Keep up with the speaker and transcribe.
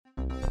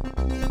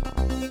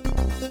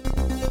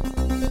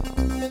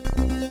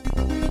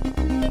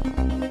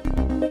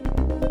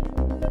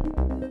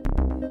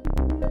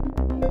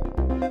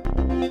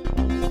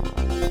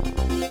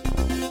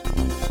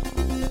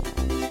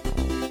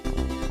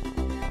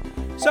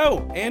So,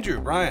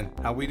 Andrew, Brian,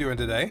 how we doing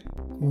today?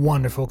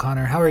 Wonderful,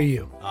 Connor. How are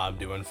you? I'm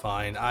doing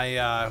fine.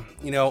 Every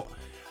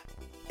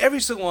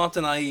so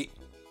often I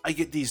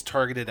get these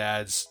targeted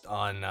ads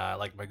on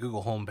like my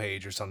Google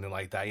homepage or something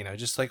like that,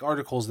 just like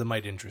articles that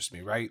might interest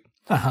me, right?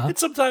 Uh-huh. And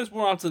sometimes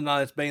more often than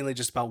not, it's mainly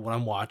just about what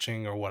I'm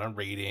watching or what I'm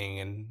reading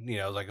and,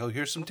 like, oh,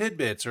 here's some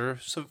tidbits or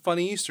some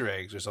funny Easter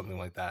eggs or something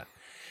like that.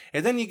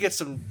 And then you get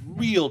some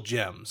real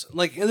gems.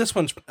 Like this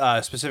one's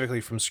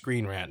specifically from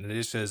Screen Rant, and it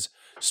just says,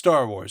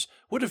 Star Wars,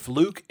 what if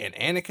Luke and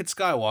Anakin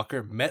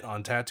Skywalker met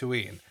on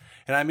Tatooine?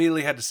 And I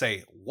immediately had to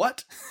say,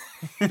 what?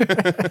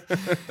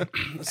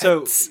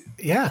 So,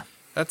 yeah.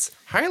 That's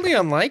highly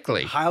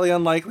unlikely. Highly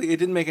unlikely. It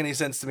didn't make any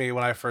sense to me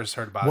when I first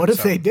heard about it. What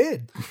if they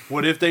did?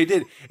 What if they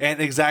did?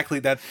 And exactly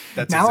that's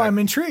now I'm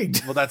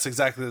intrigued. Well, that's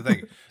exactly the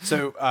thing.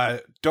 So,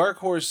 Dark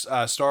Horse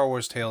Star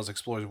Wars Tales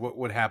explores what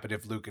would happen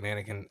if Luke and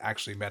Anakin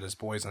actually met as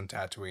boys on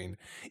Tatooine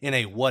in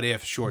a what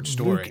if short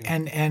story. Luke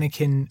and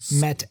Anakin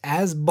met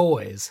as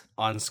boys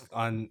on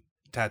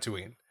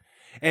Tatooine.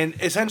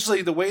 And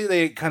essentially the way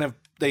they kind of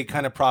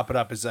prop it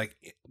up is like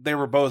they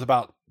were both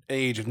about the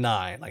age of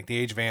 9, like the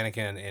age of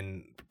Anakin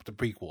in the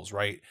prequels,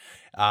 right?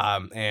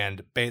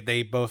 And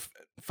they both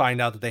find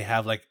out that they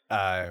have like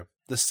the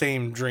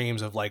same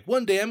dreams of like,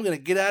 one day I'm gonna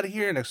get out of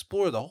here and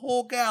explore the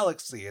whole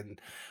galaxy. And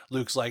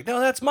Luke's like,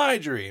 no, that's my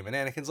dream. And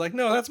Anakin's like,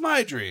 no, that's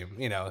my dream.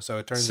 So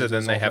it turns. So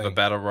then they have a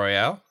battle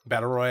royale.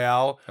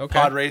 Okay.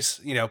 Pod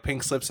race.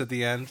 Pink slips at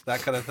the end,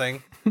 that kind of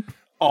thing.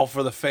 All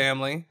for the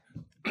family.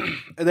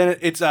 And then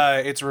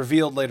it's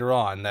revealed later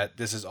on that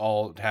this is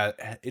all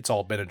it's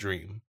all been a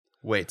dream.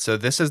 Wait, so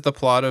this is the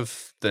plot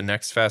of the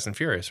next Fast and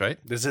Furious, right?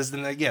 This is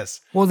the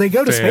yes. Well, they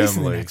go to space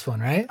in the next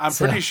one, right? I'm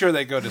pretty sure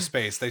they go to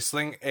space. They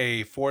sling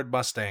a Ford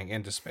Mustang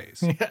into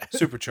space,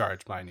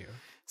 supercharged, mind you.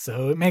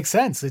 So it makes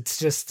sense. It's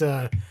just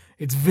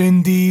it's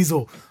Vin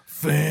Diesel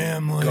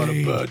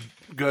family.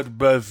 Got a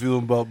bad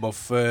feeling about my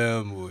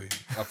family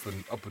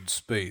up in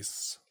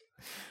space.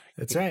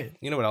 That's right.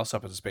 You know what else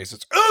up in space?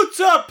 It's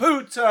Oota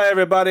Poota,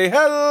 everybody.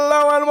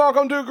 Hello and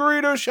welcome to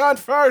Greedo Shot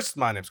First.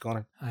 My name's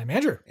Connor. I'm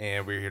Andrew.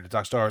 And we're here to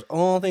talk Star Wars,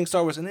 all things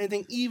Star Wars, and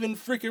anything even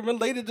freaking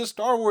related to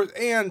Star Wars.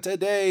 And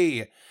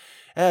today,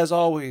 as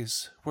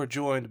always, we're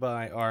joined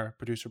by our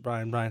producer,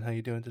 Brian. Brian, how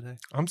you doing today?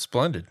 I'm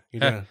splendid.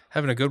 You're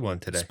having a good one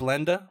today.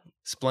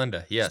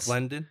 Splenda, yes.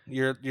 Splendid.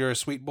 You're a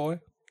sweet boy?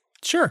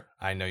 Sure.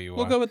 I know you are.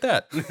 We'll go with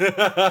that.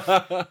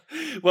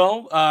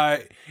 Well,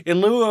 in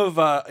lieu of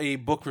a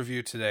book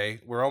review today,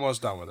 we're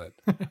almost done with it.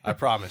 I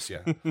promise you.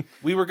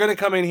 We were going to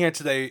come in here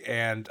today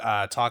and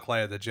talk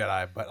Light of the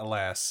Jedi, but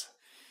alas,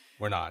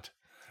 we're not.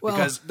 Well,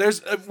 because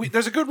there's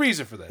a good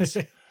reason for this.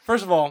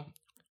 First of all,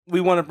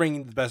 we want to bring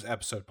you the best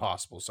episode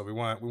possible, so we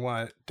want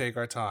to take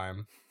our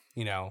time,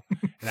 and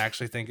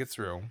actually think it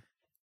through.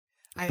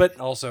 But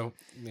also,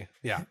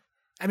 yeah.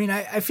 I mean,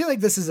 I feel like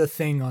this is a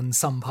thing on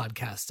some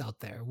podcasts out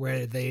there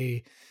where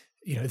they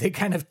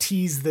kind of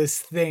tease this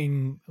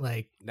thing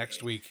like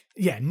next week.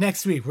 Yeah,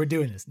 next week we're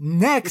doing this.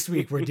 Next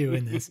week we're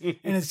doing this.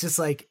 And it's just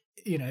like,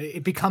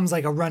 it becomes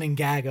like a running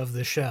gag of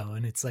the show.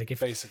 And it's like,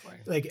 basically,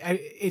 like,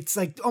 it's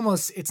like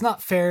almost, it's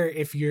not fair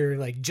if you're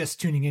like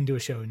just tuning into a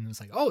show and it's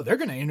like, oh, they're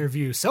going to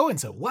interview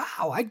so-and-so.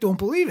 Wow, I don't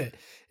believe it.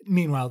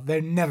 Meanwhile,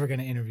 they're never going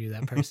to interview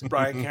that person.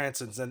 Brian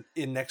Carrenson's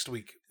in next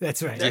week.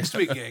 That's right. Next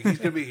week, gang. He's going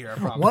to be here, I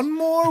promise. One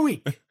more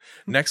week.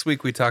 Next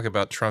week, we talk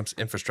about Trump's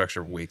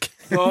infrastructure week.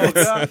 Oh,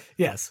 God.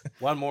 Yes.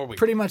 One more week.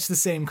 Pretty much the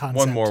same concept.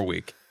 One more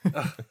week.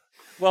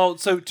 Well,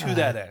 so to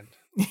that end.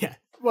 Yeah.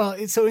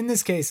 Well, so in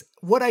this case,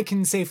 what I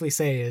can safely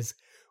say is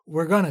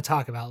we're going to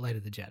talk about Light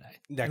of the Jedi.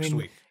 Next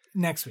week.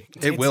 Next week.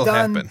 It will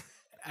happen.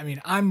 I mean,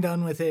 I'm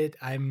done with it.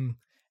 I'm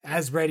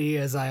as ready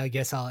as I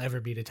guess I'll ever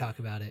be to talk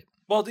about it.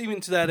 Well, even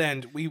to that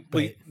end,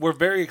 we're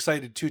very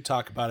excited to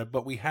talk about it,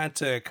 but we had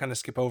to kind of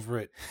skip over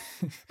it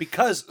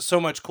because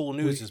so much cool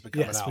news has been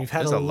coming out. Yes, we've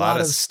had a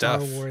lot of Star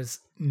Wars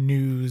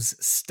news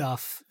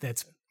stuff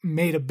that's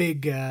made a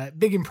big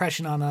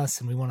impression on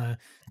us, and we want to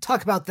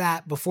talk about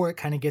that before it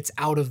kind of gets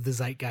out of the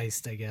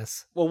zeitgeist, I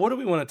guess. Well, what do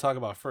we want to talk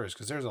about first?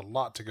 Because there's a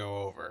lot to go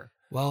over.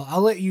 Well,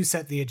 I'll let you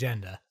set the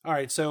agenda. All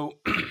right, so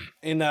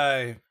in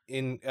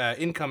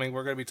incoming,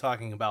 we're going to be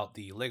talking about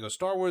the Lego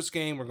Star Wars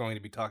game. We're going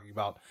to be talking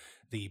about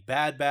the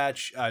Bad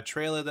Batch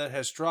trailer that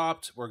has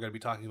dropped. We're going to be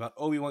talking about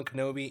Obi-Wan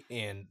Kenobi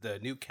and the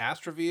new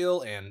cast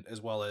reveal, and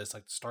as well as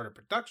like the start of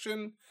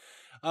production.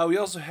 We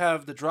also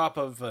have the drop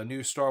of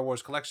new Star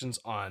Wars collections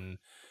on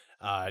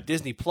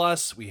Disney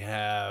Plus. We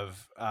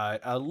have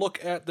a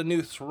look at the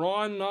new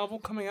Thrawn novel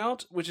coming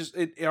out, which is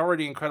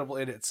already incredible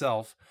in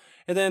itself,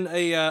 and then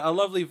a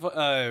lovely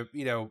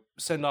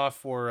send off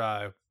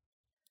for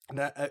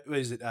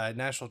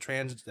National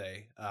Trans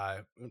Day,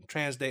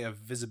 Trans Day of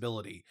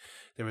Visibility.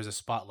 There was a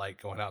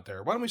spotlight going out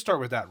there. Why don't we start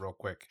with that real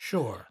quick?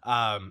 Sure.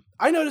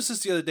 I noticed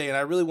this the other day, and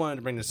I really wanted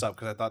to bring this up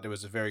because I thought it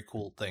was a very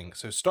cool thing.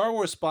 So Star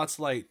Wars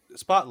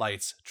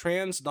spotlights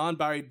trans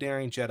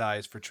non-binary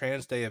Jedis for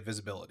Trans Day of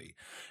Visibility.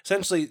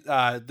 Essentially,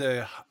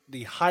 the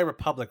High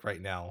Republic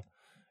right now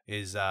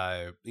is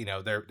they're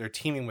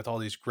teaming with all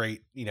these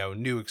great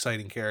new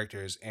exciting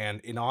characters, and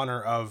in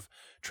honor of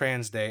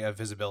Trans Day of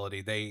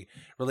Visibility, they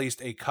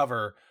released a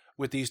cover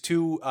with these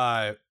two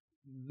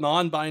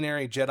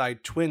non-binary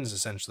Jedi twins,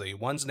 essentially.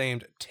 One's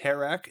named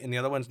Tarek, and the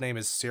other one's name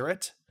is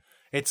Sirit.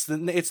 It's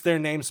their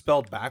name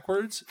spelled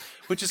backwards,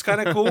 which is kind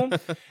of cool.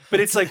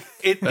 But it's like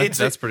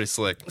that's pretty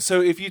slick.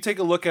 So if you take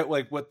a look at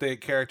like what the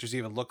characters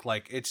even look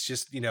like, it's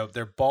just, you know,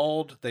 they're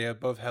bald. They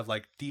both have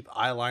like deep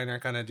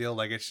eyeliner kind of deal.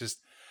 Like it's just,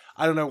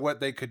 I don't know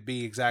what they could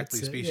be exactly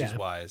species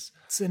wise.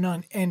 It's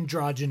an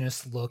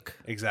androgynous look.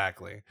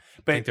 Exactly.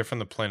 But I think they're from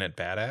the planet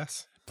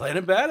Badass.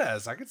 Planet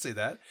Badass, I could see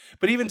that.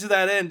 But even to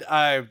that end,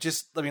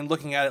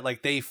 looking at it,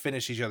 like they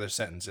finish each other's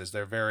sentences.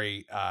 They're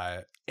very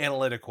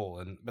analytical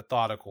and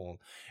methodical.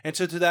 And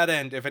so to that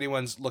end, if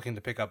anyone's looking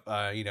to pick up,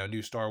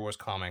 new Star Wars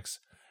comics,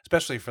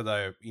 especially for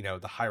the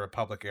High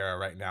Republic era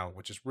right now,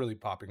 which is really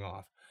popping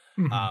off,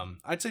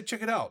 I'd say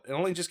check it out. It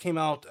only just came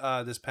out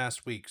this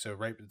past week, so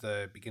right at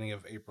the beginning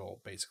of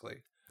April,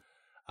 basically.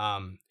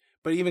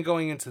 But even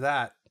going into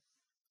that,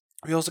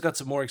 we also got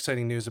some more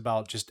exciting news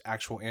about just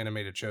actual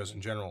animated shows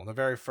in general. The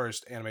very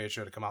first animated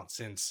show to come out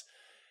since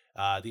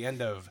the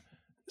end of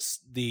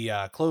the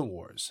Clone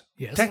Wars.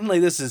 Yes. Technically,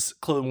 this is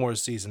Clone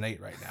Wars Season 8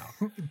 right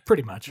now.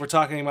 Pretty much. We're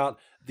talking about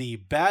the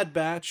Bad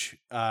Batch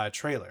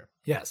trailer.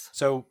 Yes.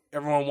 So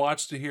everyone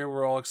watched it here.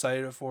 We're all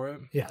excited for it.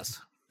 Yes.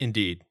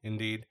 Indeed.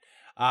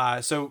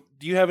 So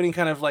do you have any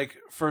kind of like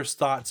first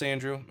thoughts,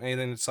 Andrew?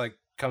 Anything that's like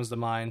comes to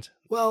mind?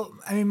 Well,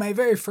 I mean, my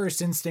very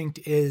first instinct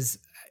is,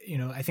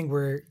 I think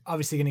we're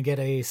obviously going to get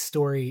a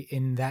story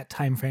in that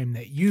time frame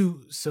that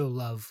you so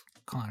love,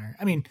 Connor.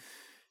 I mean,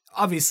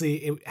 obviously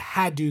it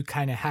had to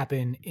kind of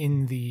happen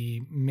in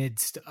the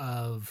midst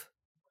of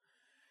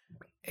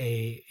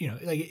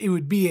it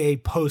would be a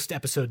post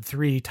episode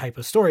 3 type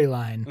of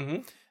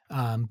storyline.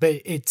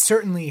 But it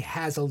certainly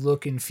has a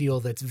look and feel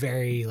that's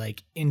very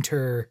like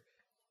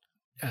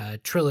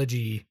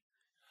trilogy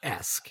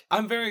esque.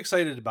 I'm very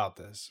excited about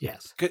this.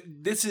 Yes.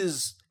 This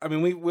is, I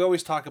mean, we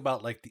always talk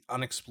about like the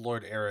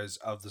unexplored eras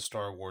of the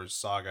Star Wars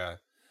saga.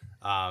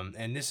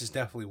 And this is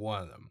definitely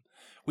one of them.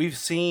 We've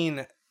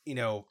seen,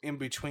 in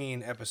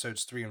between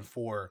episodes 3 and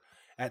 4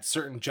 at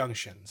certain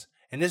junctions.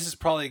 And this is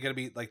probably going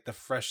to be like the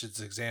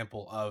freshest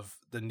example of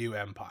the new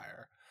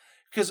Empire.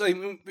 Because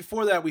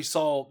before that, we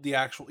saw the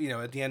actual,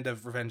 at the end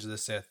of Revenge of the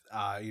Sith,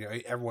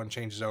 everyone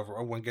changes over.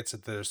 Everyone gets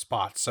at their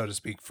spots, so to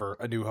speak, for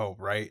A New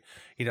Hope, right?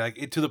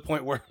 To the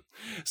point where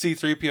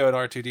C-3PO and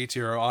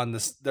R2-D2 are on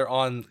this. They're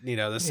on,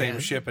 the same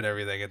ship and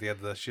everything at the end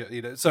of the ship.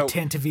 So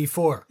 10 to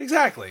V4.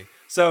 Exactly.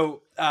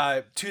 So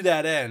to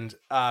that end,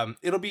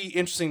 it'll be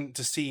interesting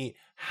to see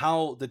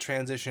how the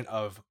transition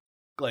of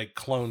like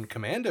clone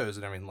commandos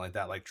and everything like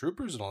that, like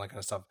troopers and all that kind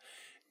of stuff,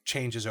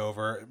 changes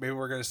over. Maybe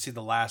we're going to see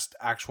the last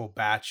actual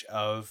batch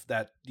of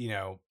that,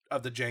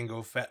 of the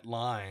Jango Fett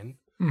line.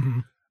 Mm-hmm.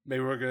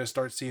 Maybe we're going to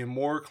start seeing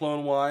more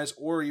Clone Wise,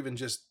 or even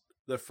just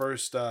the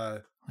first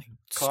like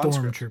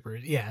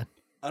stormtroopers. Yeah,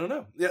 I don't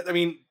know. Yeah, I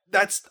mean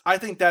I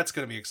think that's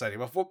going to be exciting.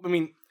 Before,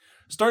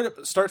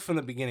 start from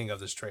the beginning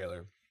of this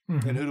trailer,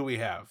 and who do we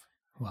have?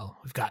 Well,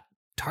 we've got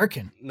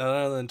Tarkin. None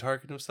other than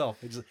Tarkin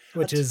himself,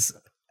 which is.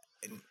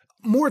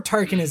 More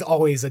Tarkin is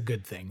always a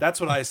good thing.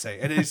 That's what I say.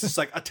 And it's just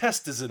like a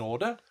test is in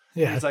order.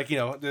 Yeah. It's like,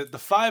 the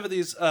 5 of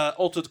these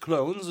altered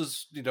clones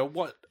is,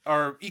 what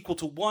are equal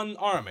to one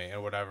army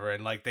or whatever.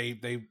 And like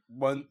they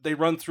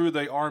run through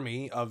the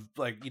army of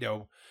like,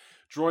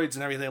 droids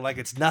and everything like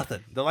it's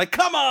nothing. They're like,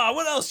 come on,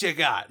 what else you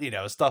got?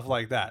 Stuff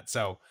like that.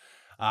 So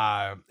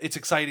it's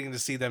exciting to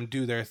see them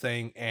do their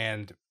thing.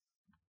 And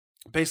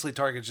basically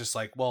Tarkin's just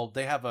like, well,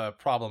 they have a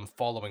problem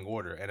following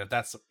order. And if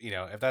that's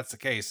the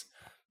case,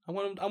 I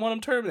want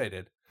them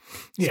terminated.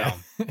 Yeah.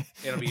 So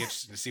it'll be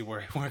interesting to see where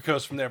it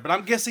goes from there. But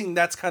I'm guessing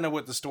that's kind of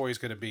what the story's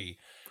going to be.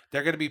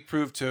 They're going to be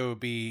proved to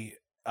be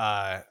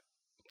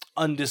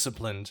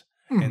undisciplined,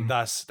 and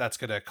thus that's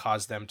going to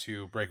cause them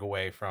to break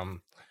away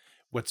from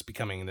what's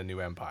becoming the new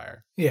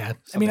Empire. Yeah.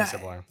 Something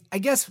similar. I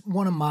guess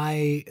one of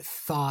my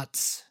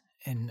thoughts,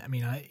 and I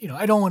mean,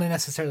 I don't want to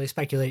necessarily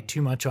speculate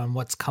too much on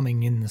what's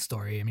coming in the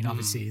story. I mean,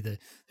 obviously the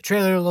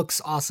trailer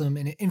looks awesome,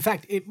 and in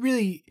fact,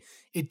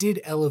 it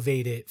did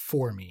elevate it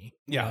for me.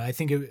 Yeah. I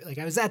think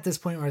I was at this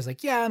point where I was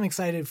like, yeah, I'm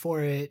excited for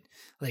it.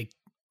 Like,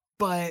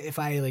 but if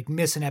I like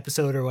miss an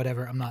episode or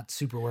whatever, I'm not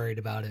super worried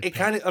about it. It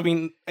kind of, I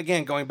mean,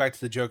 again, going back to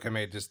the joke I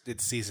made,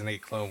 it's season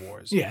 8 Clone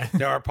Wars. Yeah.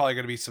 There are probably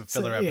going to be some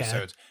filler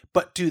episodes.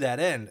 But to that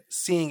end,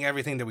 seeing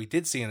everything that we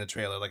did see in the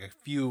trailer, like a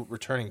few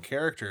returning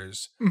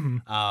characters,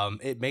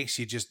 it makes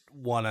you just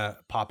want to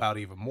pop out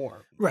even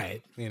more.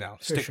 Right.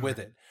 Stick with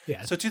it.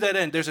 Yeah. So to that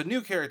end, there's a new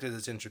character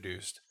that's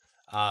introduced,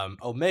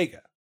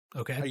 Omega.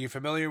 Okay. Are you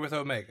familiar with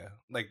Omega?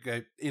 Like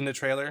in the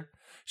trailer?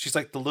 She's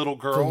like the little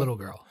girl. The little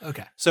girl.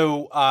 Okay.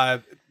 So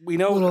we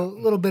know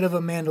little bit of a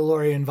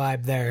Mandalorian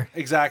vibe there.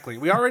 Exactly.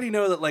 We already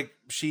know that like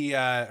she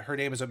her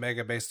name is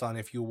Omega based on,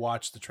 if you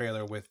watch the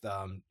trailer with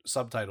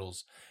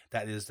subtitles,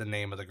 that is the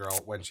name of the girl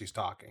when she's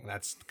talking.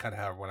 That's kind of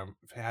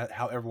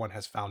how everyone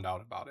has found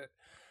out about it.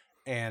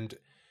 And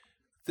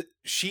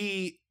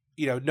she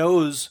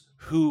knows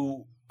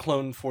who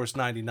Clone Force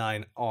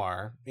 99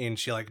 are, and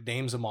she like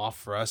names them off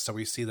for us, so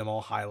we see them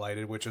all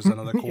highlighted, which is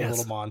another cool Yes.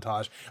 little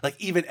montage. Like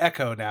even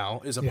Echo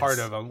now is a part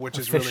of them, which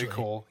is really Officially.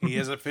 cool. He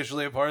is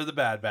officially a part of the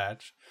Bad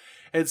Batch,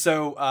 and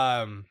so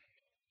I'm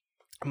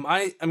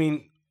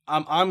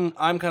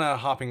kind of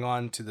hopping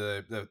on to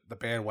the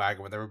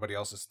bandwagon with everybody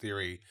else's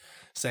theory,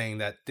 saying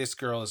that this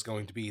girl is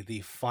going to be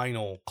the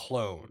final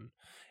clone,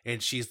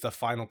 and she's the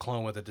final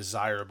clone with a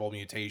desirable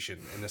mutation,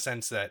 in the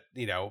sense that,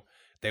 you know,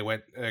 they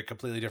went a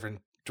completely different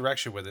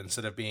direction with it.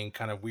 Instead of being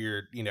kind of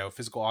weird, you know,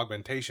 physical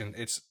augmentation,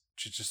 it's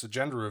just a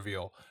gender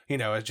reveal, you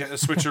know, a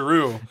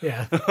switcheroo.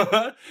 Yeah.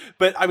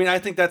 But I mean, I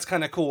think that's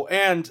kind of cool,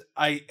 and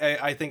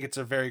I think it's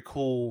a very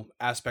cool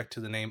aspect to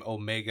the name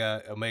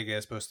Omega. Omega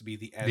is supposed to be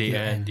the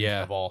end,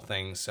 yeah. of all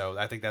things, so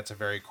I think that's a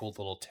very cool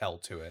little tell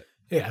to it.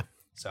 Yeah.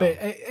 So, But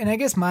and I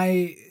guess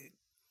my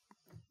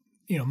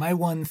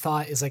one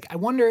thought is like, I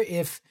wonder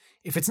if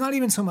it's not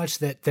even so much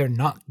that they're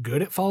not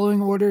good at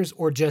following orders,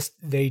 or just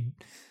they,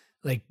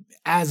 like,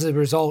 as a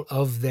result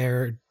of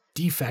their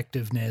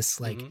defectiveness,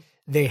 like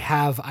they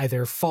have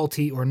either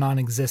faulty or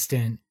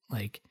non-existent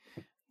like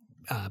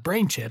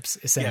brain chips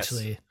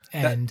essentially.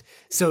 Yes. And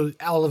so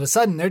all of a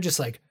sudden they're just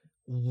like,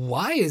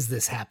 why is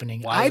this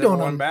happening? Why is I don't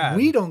everyone bad?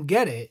 We don't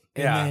get it.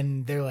 And Yeah.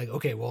 then they're like,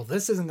 okay, well,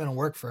 this isn't going to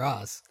work for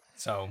us.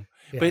 So,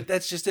 Yeah. but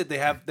that's just it. They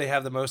have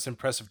the most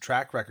impressive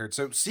track record.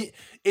 So, see,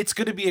 it's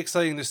going to be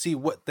exciting to see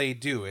what they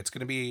do. It's going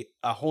to be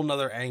a whole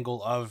nother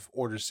angle of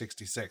Order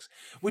 66,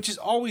 which is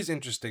always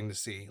interesting to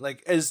see.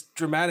 Like, as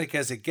dramatic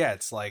as it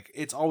gets, like,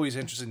 it's always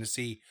interesting to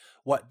see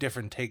what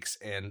different takes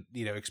and,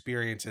 you know,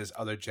 experiences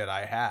other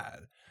Jedi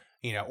had,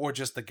 you know, or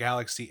just the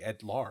galaxy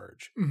at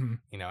large,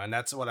 you know, and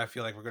that's what I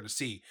feel like we're going to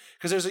see.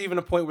 Because there's even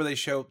a point where they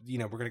show, you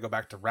know, we're going to go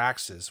back to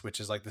Raxus,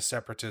 which is like the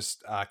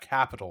Separatist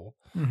capital.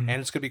 And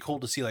it's going to be cool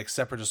to see like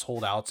Separatist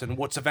holdouts and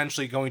what's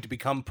eventually going to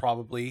become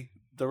probably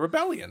the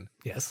rebellion.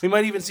 Yes. We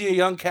might even see a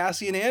young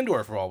Cassian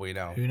Andor for all we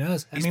know. Who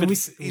knows? He's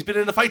been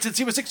in the fight since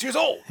he was 6 years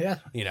old. Yeah.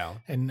 You know.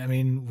 And I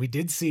mean, we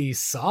did see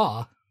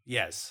Saw.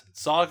 Yes.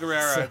 Saw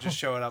Gerrera So- just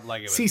showing up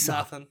like it was Seesaw.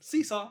 nothing.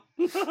 Seesaw.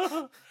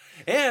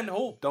 And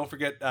don't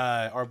forget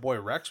our boy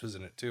Rex was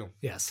in it too.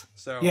 Yes.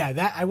 So Yeah,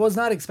 that I was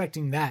not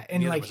expecting that.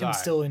 And Neither like was him I.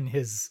 still in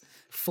his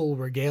full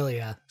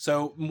regalia.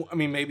 So I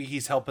mean, maybe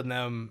he's helping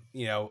them,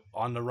 you know,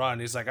 on the run.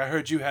 He's like, I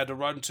heard you had to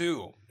run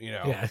too. You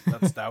know, Yeah.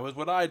 that was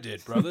what I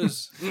did,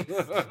 brothers.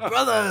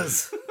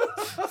 Brothers.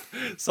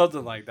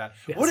 Something like that.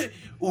 Yes.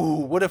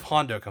 What if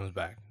Hondo comes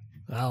back?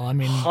 Well, I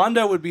mean,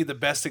 Hondo would be the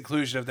best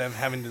inclusion of them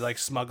having to like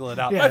smuggle it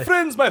out. Yeah. My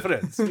friends.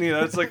 You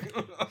know, it's like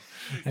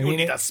you mean,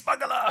 need it- a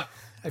smuggler.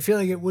 I feel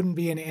like it wouldn't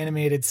be an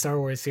animated Star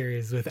Wars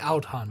series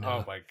without Hondo.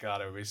 Oh my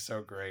god, it would be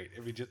so great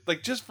if we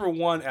just for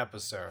one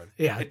episode.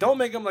 Yeah. And don't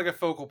make him like a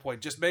focal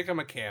point. Just make him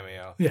a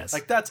cameo. Yes.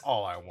 Like that's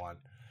all I want.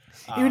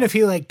 Even if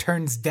he like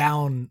turns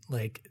down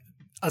like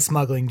a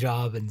smuggling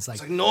job and it's like,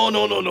 It's like no.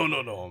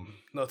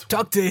 Not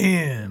talk to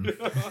him.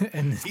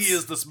 And he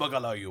is the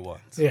smuggler you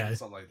want. Yeah.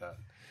 Something like that.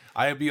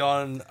 I be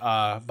on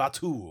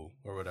Batu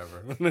or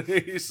whatever.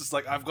 He's just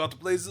like, I've got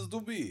places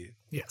to be.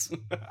 yes.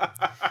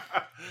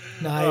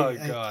 No, Oh,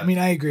 God. I mean,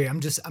 I agree. I'm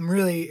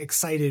really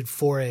excited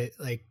for it.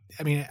 Like,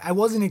 I mean, I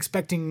wasn't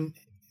expecting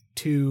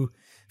to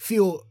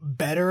feel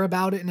better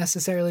about it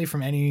necessarily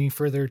from any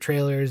further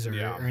trailers or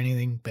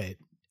anything, but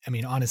I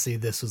mean, honestly,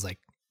 this was like,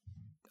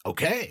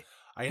 okay,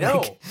 I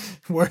know.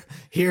 like,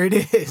 here it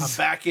I'm is.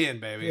 back in,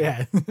 baby.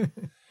 Yeah.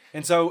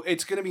 And so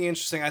it's going to be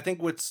interesting. I think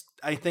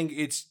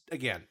it's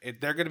again,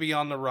 they're going to be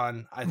on the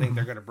run. I think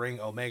they're going to bring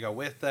Omega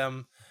with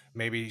them.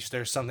 Maybe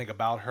there's something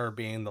about her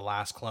being the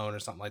last clone or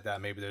something like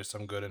that. Maybe there's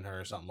some good in her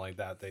or something like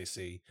that they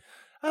see.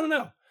 I don't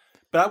know.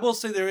 But I will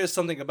say there is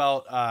something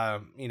about,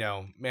 you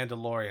know,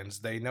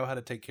 Mandalorians. They know how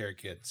to take care of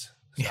kids.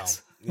 So,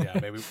 Yes. yeah,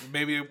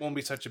 maybe it won't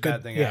be such a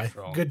bad thing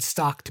after all. Good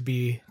stock to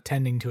be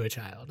tending to a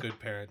child. Good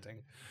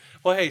parenting.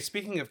 Well, hey,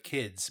 speaking of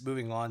kids,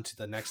 moving on to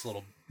the next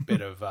little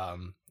bit of,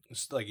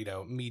 like, you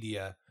know,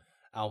 media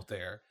out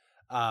there.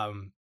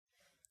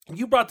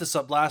 You brought this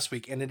up last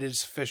week, and it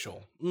is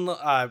official.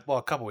 Well,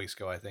 a couple weeks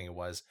ago, I think it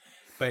was.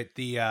 But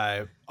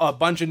a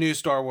bunch of new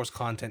Star Wars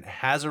content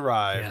has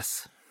arrived.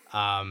 Yes.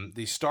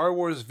 The Star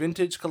Wars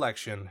Vintage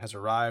Collection has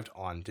arrived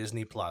on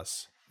Disney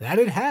Plus. That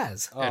it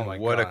has. Oh and my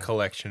what god! a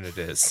collection it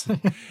is.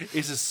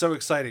 This is so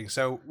exciting.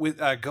 So,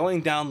 with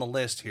going down the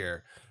list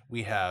here,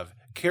 we have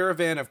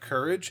Caravan of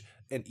Courage,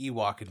 an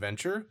Ewok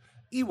adventure,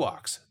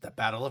 Ewoks: The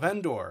Battle of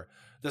Endor,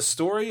 The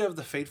Story of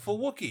the Fateful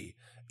Wookiee,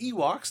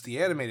 Ewoks: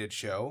 The Animated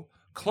Show,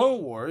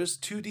 Clone Wars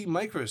 2D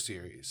micro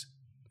series,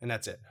 and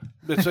that's it.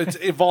 It's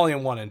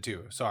volume 1 and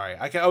 2. Sorry,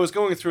 I was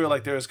going through it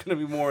like there was going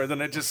to be more, and then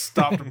it just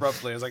stopped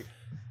abruptly. I was like,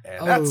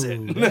 and that's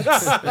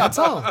it. That's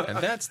all. And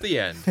that's the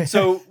end.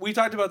 So we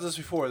talked about this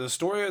before. The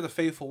Story of the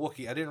Faithful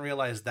Wookiee. I didn't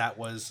realize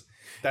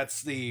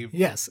that's the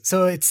Yes.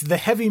 So it's the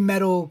heavy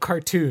metal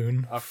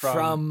cartoon from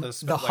from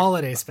the the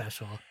holiday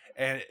special.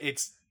 and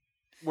it's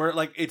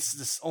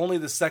only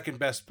the second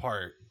best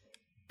part,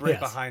 right Yes.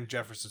 behind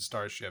Jefferson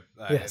Starship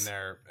Yes. in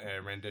their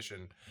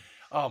rendition.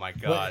 Oh my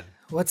god!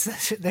 What's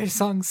that? Their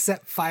song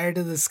 "Set Fire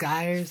to the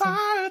Sky" or something?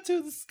 Fire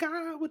to the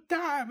sky with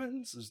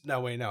diamonds.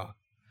 No, wait, no.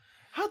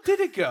 How did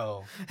it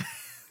go?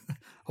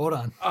 Hold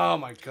on. Oh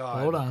my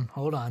god.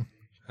 Hold on.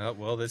 Oh,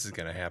 well, this is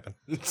going to happen.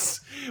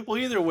 Well,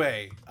 either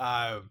way,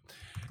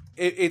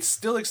 it's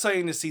still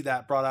exciting to see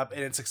that brought up,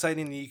 and it's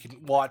exciting that you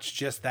can watch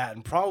just that,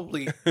 and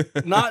probably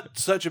not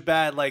such a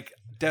bad like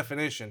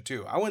definition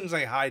too. I wouldn't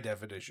say high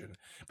definition,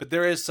 but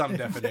there is some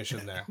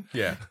definition there.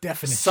 Yeah.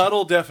 Definition.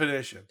 Subtle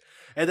definition.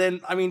 And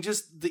then, I mean,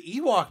 just the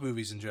Ewok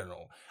movies in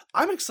general.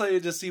 I'm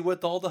excited to see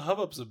what all the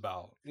hubbub's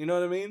about. You know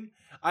what I mean?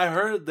 I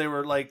heard they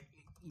were like,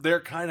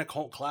 they're kind of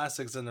cult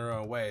classics in their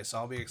own way, so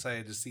I'll be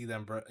excited to see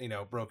them,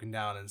 broken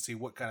down and see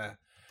what kind of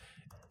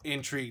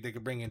intrigue they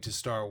could bring into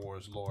Star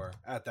Wars lore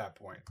at that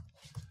point.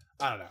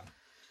 I don't know.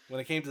 When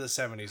it came to the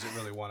 70s, it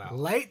really won out.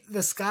 Light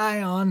the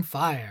sky on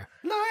fire.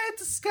 Light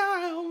the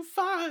sky on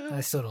fire.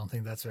 I still don't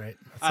think that's right.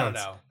 I don't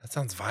know. That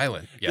sounds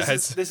violent. Yeah.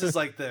 This is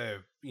like the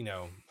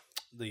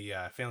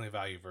Family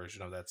Value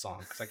version of that song,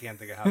 because I can't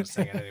think of how to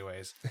sing it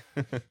anyways.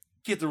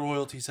 Get the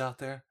royalties out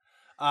there.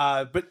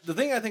 But the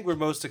thing I think we're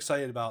most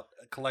excited about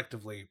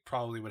collectively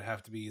probably would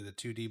have to be the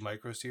 2D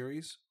micro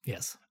series.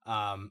 Yes.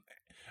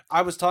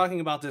 I was talking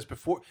about this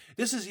before.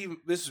 This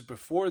is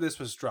before this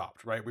was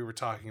dropped, right? We were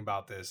talking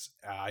about this.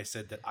 I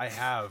said that I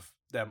have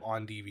them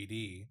on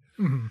DVD.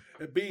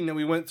 Mm-hmm. Being that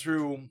we went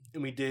through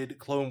and we did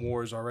Clone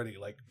Wars already,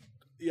 like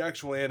the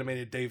actual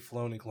animated Dave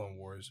Filoni Clone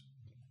Wars.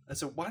 I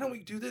said, why don't we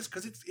do this?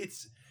 Because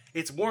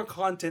it's more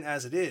content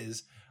as it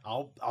is.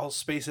 I'll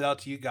space it out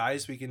to you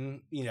guys. We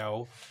can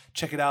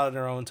check it out in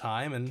our own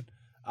time and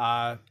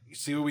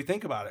see what we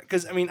think about it.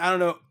 Because I mean, I don't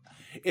know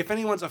if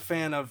anyone's a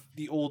fan of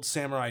the old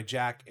Samurai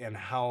Jack and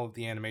how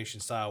the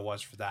animation style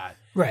was for that.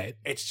 Right.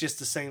 It's just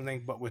the same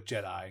thing, but with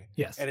Jedi.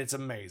 Yes. And it's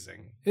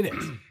amazing. It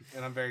is.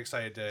 And I'm very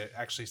excited to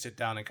actually sit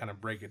down and kind of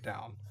break it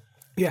down.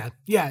 Yeah.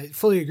 Yeah.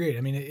 Fully agreed.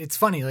 I mean, it's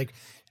funny. Like,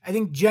 I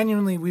think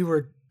genuinely we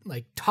were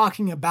like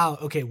talking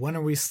about, okay, when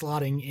are we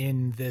slotting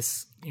in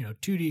this,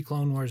 2D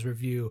Clone Wars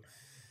review?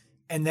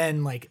 And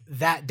then like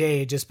that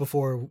day, just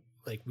before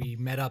like we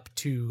met up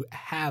to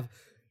have,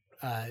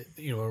 a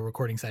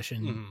recording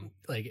session,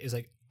 like is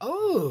like,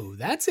 oh,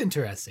 that's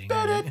interesting.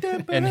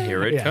 And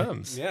here it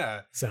comes.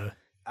 Yeah. So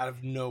out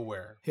of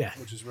nowhere. Yeah.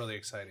 Which is really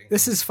exciting.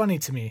 This is funny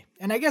to me.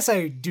 And I guess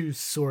I do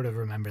sort of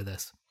remember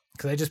this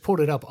because I just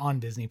pulled it up on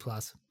Disney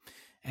Plus.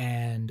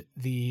 And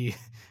the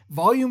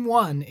volume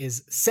 1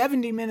 is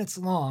 70 minutes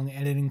long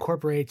and it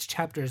incorporates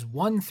chapters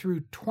 1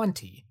 through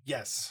 20.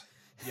 Yes.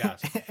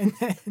 Yes. And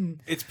then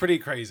it's pretty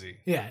crazy.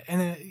 Yeah.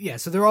 And then,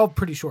 so they're all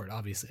pretty short,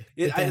 obviously.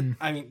 I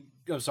mean,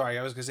 I'm sorry.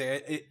 I was going to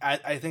say,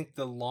 I think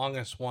the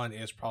longest one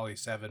is probably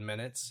 7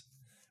 minutes,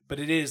 but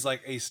it is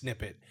like a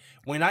snippet.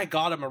 When I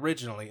got them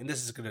originally, and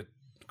this is going to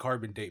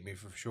carbon date me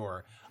for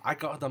sure, I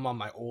got them on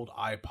my old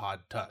iPod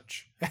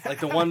Touch. Like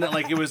the one that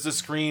like it was the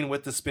screen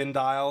with the spin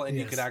dial and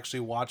you could actually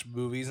watch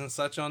movies and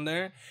such on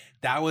there.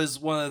 That was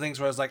one of the things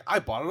where I was like, I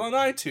bought it on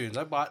iTunes.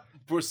 I bought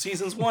for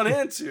seasons 1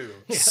 and 2.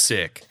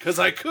 Sick. Because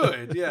I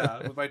could,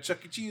 with my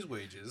Chuck E. Cheese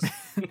wages.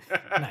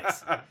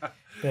 Nice.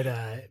 But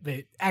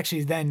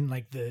actually then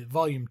like the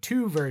volume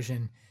 2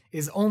 version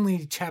is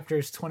only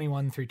chapters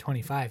 21 through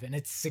 25 and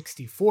it's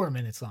 64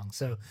 minutes long.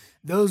 So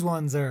those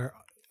ones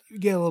you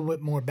get a little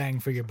bit more bang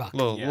for your buck. A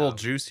little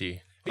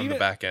juicy on the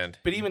back end.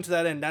 But even to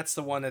that end, that's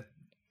the one that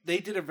they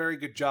did a very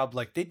good job.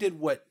 Like they did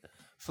what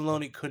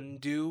Filoni couldn't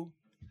do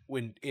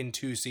in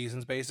 2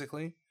 seasons,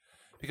 basically.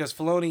 Because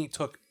Filoni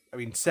took,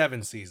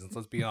 7 seasons,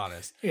 let's be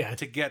honest,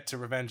 to get to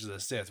Revenge of the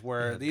Sith,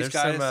 where these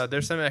guys...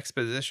 there's some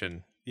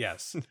exposition.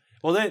 Yes.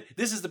 Well, then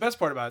this is the best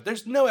part about it.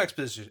 There's no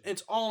exposition.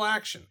 It's all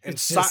action and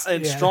just,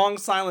 strong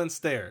silent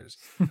stares.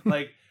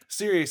 Like,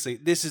 seriously,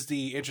 this is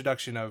the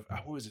introduction of,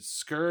 what was it,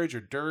 Scourge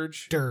or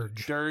Dirge?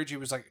 Dirge. He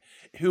was like,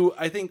 who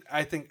I think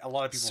a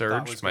lot of people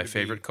thought was my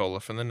favorite cola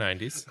from the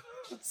 90s.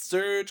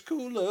 Surge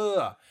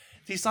Cola.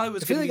 He thought it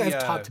was I feel like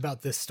I've talked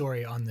about this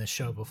story on this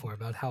show before,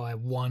 about how I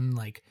won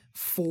like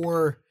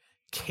 4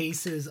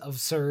 cases of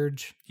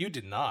Surge. You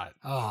did not.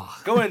 Oh.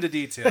 Go into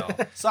detail.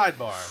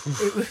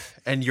 Sidebar.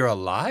 And you're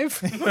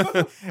alive?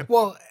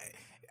 Well,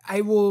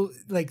 I will,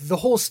 like, the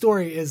whole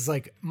story is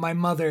like my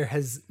mother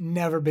has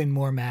never been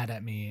more mad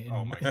at me.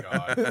 Oh my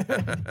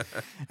god.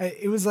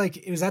 It was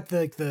at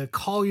the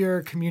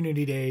Collier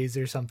Community Days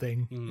or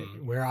something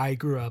where I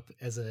grew up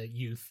as a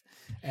youth,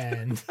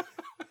 and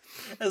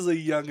as a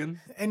youngin'.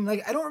 And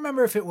like I don't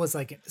remember if it was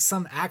like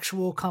some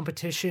actual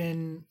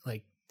competition,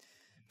 like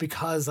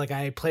because like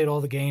I played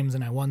all the games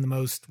and I won the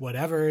most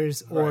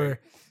whatevers, or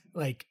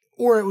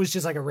it was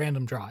just like a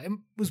random draw. It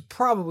was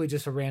probably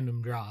just a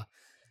random draw.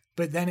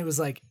 But then it was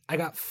like I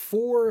got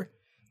 4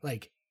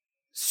 like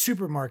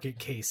supermarket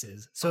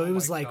cases. So it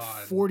was like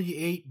God.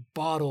 48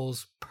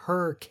 bottles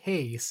per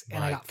case,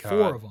 and I got God.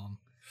 4 of them.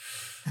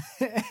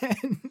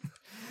 And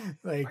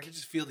like I can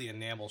just feel the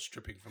enamel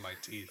stripping from my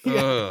teeth.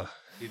 Yeah.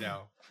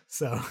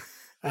 So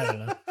I don't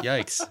know.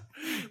 Yikes.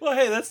 Well,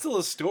 hey, that's still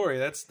a story.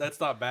 That's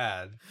not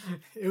bad.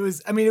 It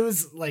was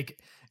like,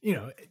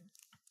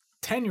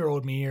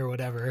 10-year-old me or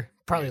whatever,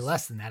 probably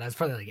less than that. I was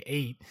probably like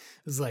 8. It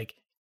was like,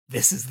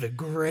 this is the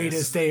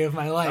greatest day of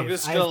my life. I'm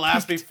just gonna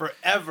last me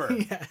forever.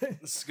 Yeah.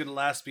 This is gonna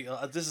last me.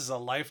 This is a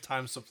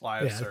lifetime supply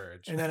of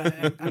Surge. And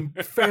then I'm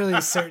fairly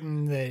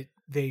certain that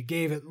they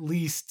gave at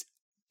least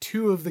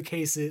 2 of the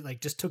cases,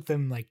 like just took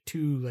them like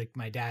to like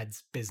my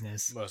dad's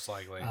business, Most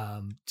likely.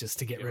 just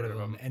to get rid of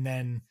them. And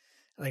then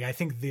like I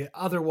think the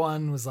other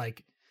one was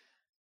like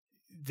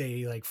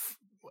they like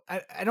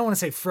I don't want to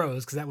say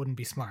froze because that wouldn't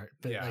be smart,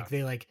 but like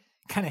they like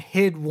kind of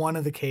hid one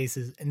of the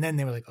cases, and then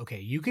they were like, okay,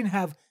 you can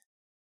have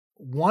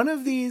one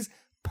of these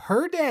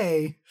per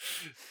day.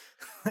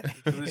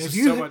 There's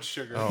just so much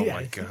sugar. Oh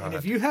my god! And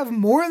if you have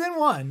more than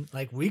one,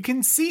 like we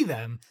can see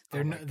them.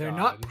 They're they're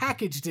not God.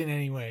 packaged in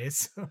any way.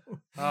 So.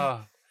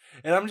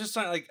 And I'm just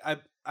like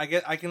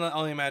I can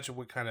only imagine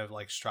what kind of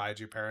like strides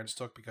your parents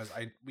took, because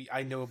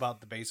I know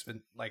about the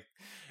basement. Like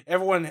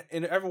everyone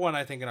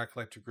I think in our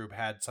collector group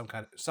had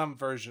some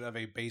version of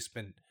a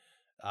basement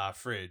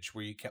fridge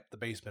where you kept the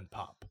basement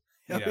pop.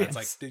 Oh, Yeah, it's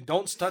like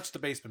don't touch the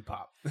basement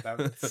pop. That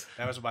was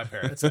what my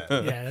parents said.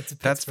 Yeah,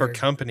 that's for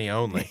company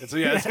only. So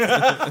yeah,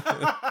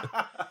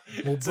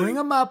 we'll bring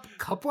them up a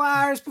couple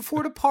hours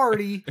before the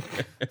party.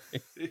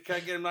 You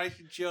gotta get them nice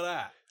and chilled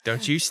out.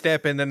 Don't you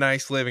step in the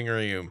nice living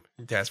room.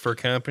 That's for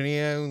company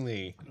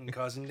only. And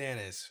Cousin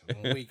Dennis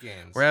on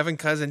weekends. We're having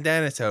Cousin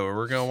Dennis over.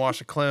 We're going to watch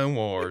the Clone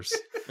Wars.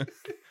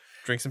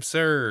 Drink some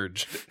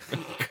Surge.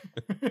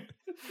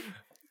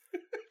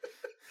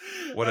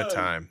 What a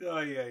time. Oh,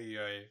 yeah.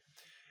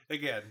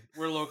 Again,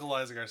 we're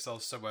localizing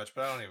ourselves so much,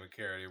 but I don't even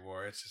care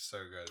anymore. It's just so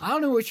good. I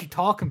don't know what you're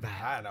talking about.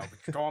 I don't know, but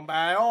you're going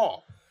by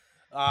all.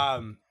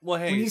 Well,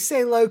 hey. When you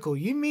say local,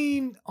 you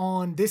mean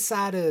on this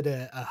side of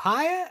the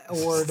Ohio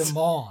or the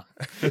Mon?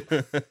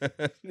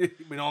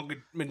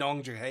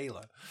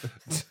 Monongahela.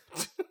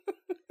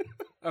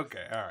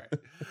 Okay, all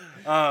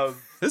right.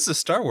 This is a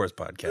Star Wars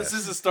podcast. This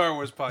is a Star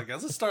Wars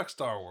podcast. Let's start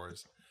Star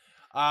Wars.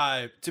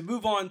 To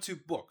move on to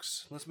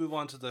books. Let's move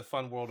on to the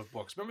fun world of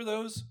books. Remember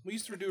those? We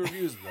used to do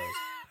reviews of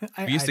those.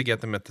 We used to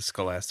get them at the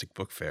Scholastic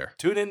Book Fair.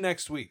 Tune in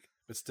next week,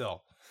 but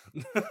still.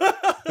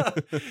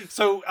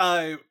 So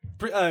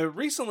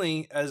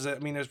recently, as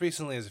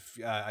recently as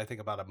I think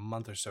about a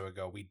month or so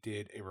ago, we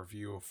did a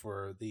review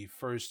for the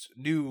first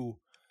new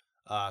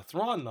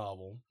Thrawn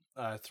novel,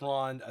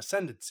 Thrawn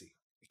Ascendancy,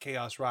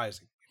 Chaos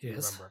Rising, if you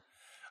remember.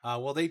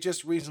 Well, they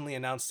just recently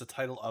announced the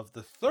title of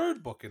the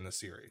 3rd book in the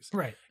series.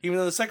 Right. Even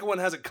though the second one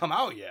hasn't come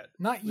out yet.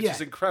 Not which yet.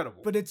 is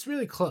incredible. But it's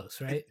really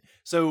close, right?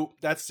 So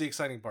that's the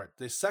exciting part.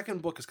 The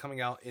second book is coming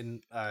out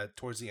in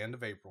towards the end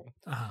of April.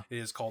 Uh-huh. It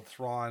is called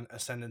Thrawn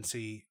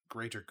Ascendancy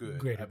Greater Good,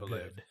 Greater I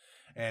believe. Good.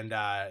 And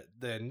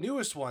the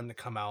newest one to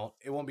come out,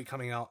 it won't be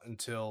coming out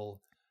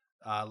until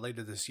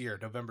later this year,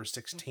 November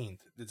 16th.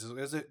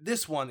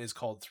 This one is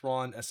called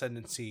Thrawn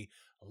Ascendancy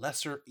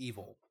Lesser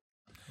Evil.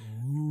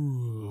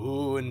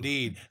 Ooh,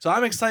 indeed. So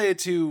I'm excited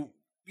to,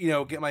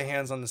 get my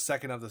hands on the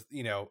second of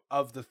the,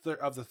 of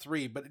the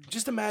 3. But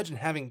just imagine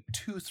having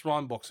 2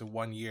 Thrawn books in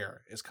 1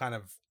 year is kind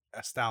of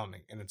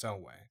astounding in its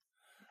own way.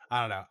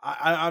 I don't know.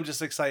 I'm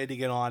just excited to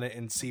get on it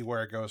and see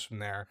where it goes from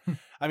there.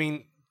 I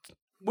mean,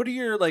 what are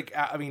your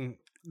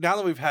now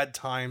that we've had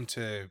time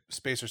to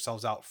space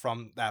ourselves out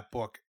from that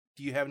book,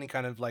 do you have any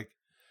kind of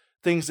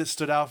things that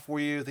stood out for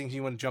you, things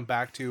you want to jump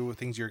back to,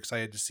 things you're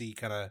excited to see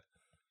kind of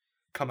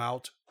come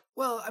out?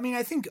 Well,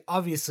 I think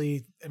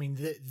obviously,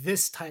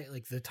 this title,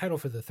 the title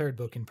for the 3rd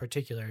book in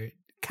particular,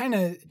 kind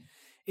of,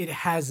 it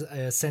has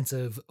a sense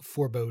of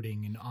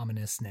foreboding and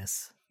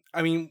ominousness.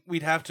 I mean,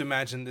 we'd have to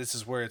imagine this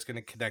is where it's going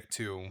to connect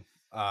to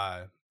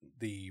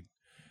the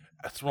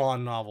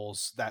Thrawn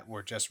novels that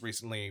were just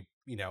recently,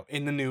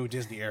 in the new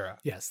Disney era.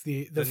 Yes,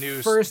 the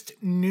first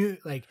new,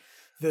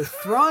 the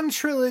Thrawn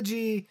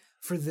trilogy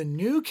for the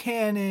new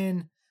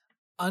canon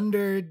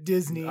under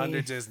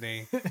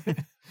Disney.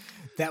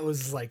 That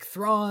was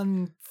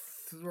Thrawn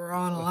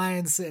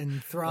Alliance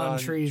and Thrawn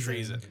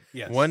Treason.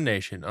 Yes. One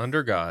nation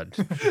under God.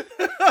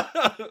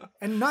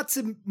 And not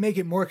to make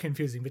it more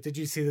confusing, but did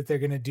you see that they're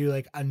going to do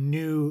a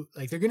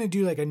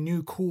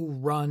new cool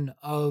run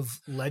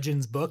of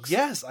Legends books?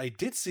 Yes, I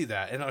did see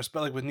that. And I was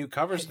with new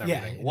covers and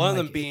everything. Yeah, one of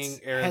them being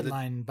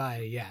headlined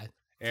by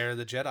Heir of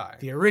the Jedi.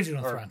 The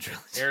original Thrawn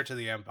trilogy. Heir to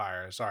the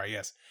Empire. Sorry,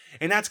 yes.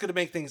 And that's going to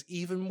make things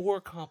even more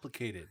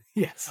complicated.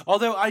 Yes.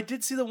 Although I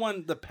did see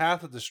the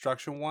Path of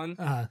Destruction one.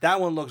 That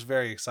one looks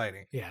very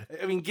exciting. Yeah.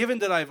 I mean, given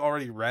that I've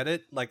already read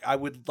it, I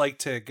would like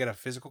to get a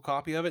physical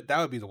copy of it. That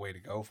would be the way to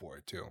go for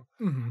it, too.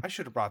 Mm-hmm. I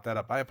should have brought that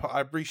up. I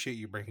appreciate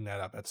you bringing that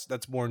up.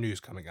 That's more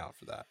news coming out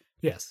for that.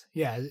 Yes.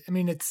 Yeah. I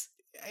mean,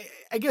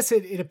 I guess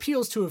it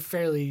appeals to a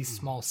fairly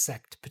small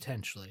sect,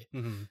 potentially.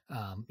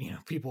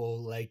 Mm-hmm.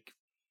 People like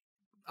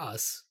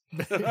us.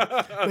 but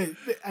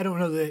I don't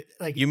know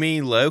that You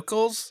mean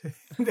locals?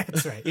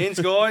 That's right. Yins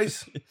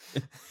guys.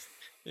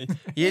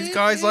 Yins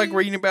guys like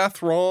reading about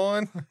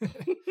Thrawn.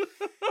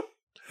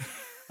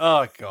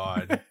 Oh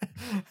God.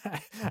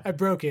 I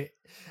broke it.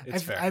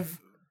 I've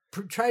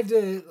tried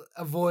to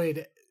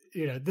avoid,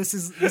 this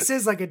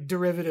is like a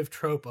derivative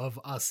trope of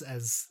us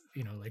as,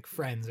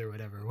 friends or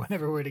whatever.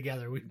 Whenever we're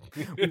together, we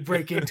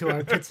break into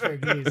our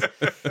Pittsburghese.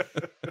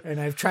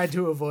 And I've tried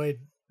to avoid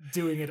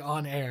doing it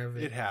on air.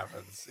 But It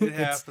happens. It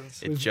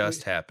happens. It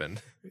just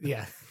happened.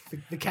 yeah,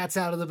 the cat's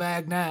out of the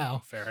bag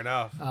now. Fair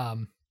enough.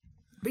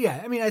 But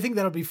yeah, I mean, I think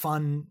that'll be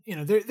fun. You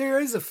know, there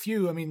is a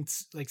few. I mean,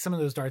 like some of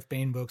those Darth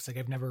Bane books, like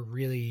I've never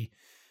really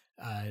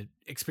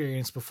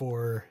experienced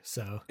before.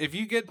 So if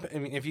you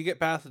get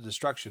Path of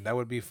Destruction, that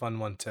would be a fun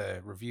one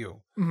to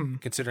review,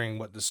 considering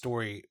what the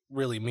story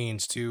really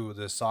means to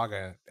the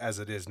saga as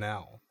it is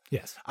now.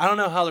 yes, I don't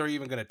know how they're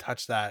even going to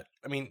touch that.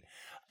 I mean,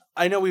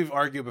 I know we've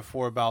argued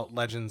before about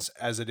Legends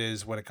as it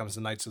is when it comes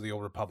to Knights of the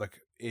Old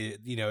Republic.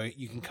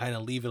 You can kind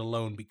of leave it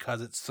alone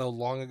because it's so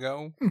long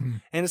ago.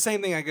 And the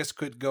same thing, I guess,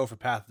 could go for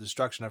Path of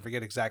Destruction. I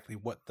forget exactly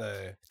what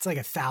it's like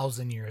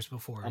 1,000 years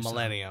before a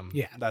millennium.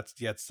 Yeah, that's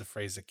the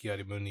phrase that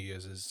Kiyoda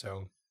uses.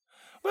 So,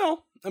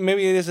 well,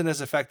 maybe it isn't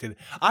as affected.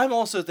 I'm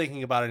also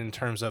thinking about it in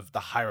terms of the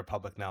High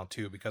Republic now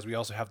too, because we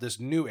also have this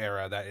new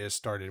era that is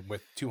started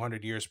with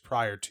 200 years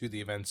prior to the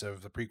events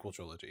of the prequel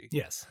trilogy.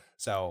 yes,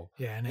 So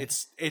yeah, and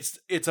it's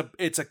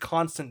a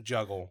constant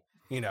juggle,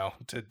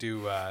 to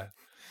do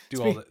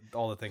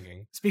all the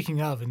thinking.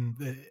 Speaking of,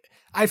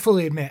 I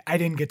fully admit I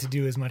didn't get to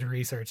do as much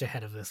research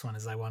ahead of this one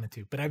as I wanted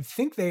to, but I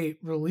think they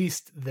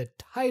released the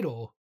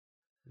title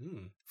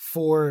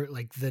for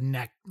like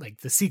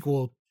the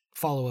sequel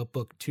follow-up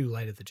book to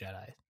Light of the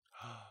Jedi.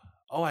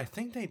 Oh, I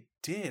think they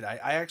did. I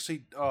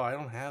actually I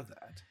don't have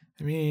that.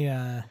 Let me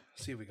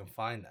see if we can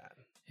find that.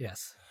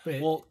 Yes.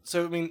 But well,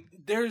 so I mean,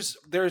 there's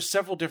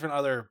several different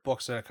other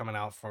books that are coming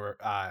out for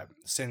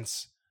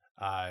since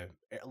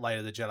Light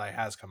of the Jedi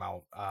has come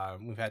out.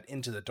 We've had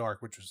Into the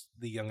Dark, which was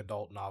the young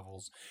adult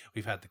novels.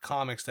 We've had the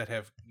comics that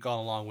have gone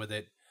along with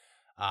it.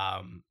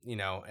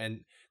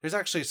 And there's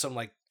actually some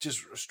like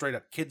just straight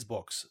up kids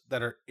books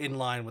that are in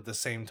line with the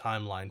same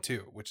timeline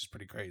too, which is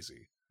pretty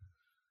crazy.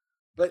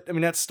 But I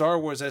mean, that's Star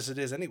Wars as it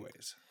is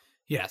anyways.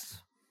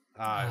 Yes.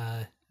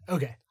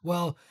 Okay.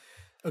 Well,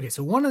 okay.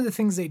 So one of the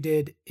things they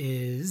did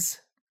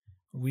is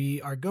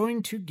we are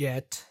going to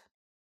get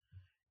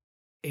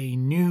a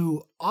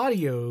new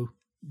audio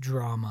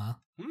drama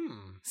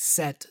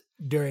set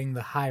during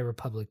the High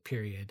Republic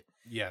period.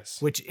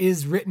 Yes. Which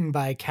is written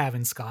by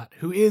Cavan Scott,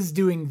 who is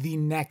doing the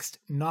next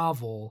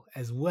novel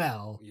as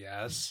well.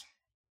 Yes.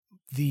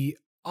 The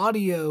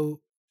audio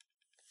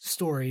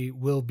story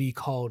will be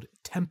called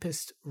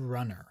Tempest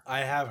Runner. I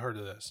have heard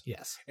of this.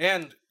 Yes.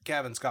 And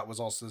Cavan Scott was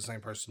also the same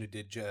person who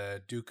did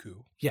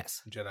Dooku.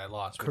 Yes. Jedi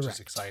Lost, which is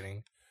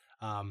exciting.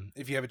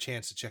 If you have a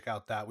chance to check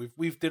out that,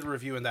 we've did a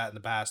review in that in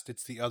the past.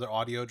 It's the other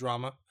audio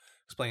drama.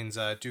 Explains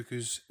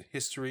Dooku's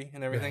history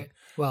and everything. Right.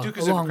 Well,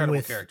 Dooku's an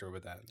incredible character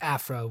with that.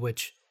 Afra,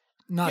 which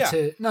not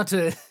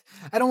to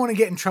I don't want to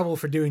get in trouble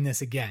for doing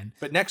this again.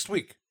 But next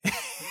week.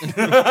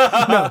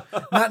 No,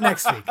 not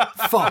next week.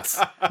 False.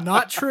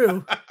 Not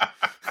true.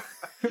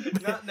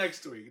 Not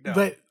next week. No.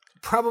 But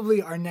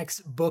probably our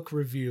next book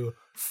review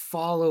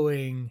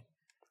following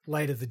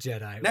Light of the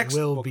Jedi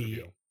will be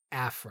review.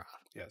 Afra.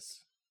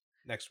 Yes.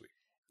 Next week.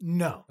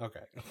 No.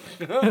 Okay.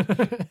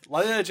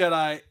 Light of the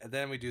Jedi, and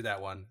then we do that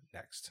one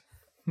next.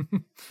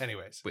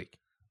 Anyways. Week.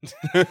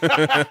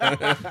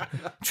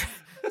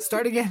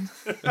 Start again.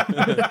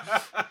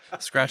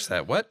 Scratch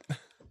that. What?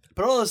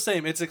 But all the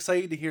same, it's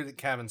exciting to hear that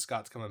Cavan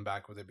Scott's coming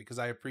back with it because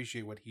I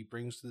appreciate what he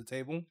brings to the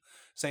table.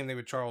 Same thing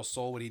with Charles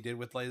Soule, what he did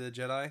with Light of the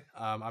Jedi.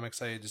 I'm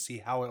excited to see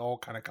how it all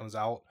kind of comes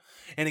out.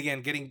 And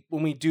again,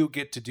 when we do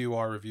get to do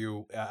our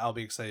review, I'll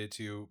be excited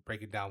to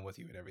break it down with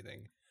you and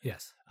everything.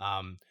 Yes.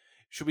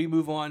 Should we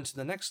move on to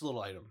the next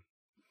little item?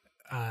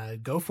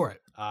 Go for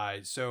it.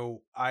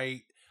 So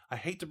I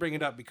hate to bring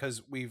it up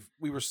because we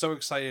were so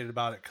excited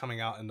about it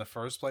coming out in the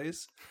first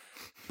place,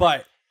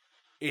 but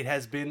it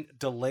has been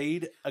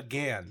delayed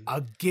again.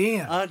 And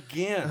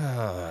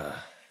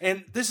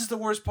this is the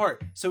worst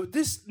part. So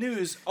this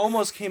news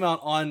almost came out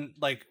on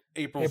like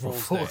April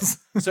Fool's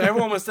Day. So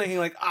everyone was thinking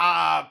like,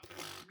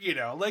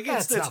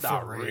 it's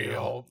not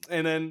real.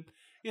 And then,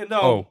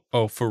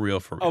 Oh, for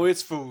real. Oh,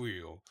 it's for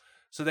real.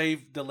 So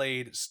they've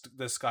delayed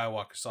the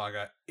Skywalker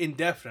saga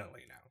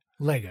indefinitely now.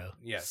 Lego.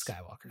 Yes.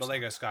 Skywalker. The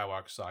Lego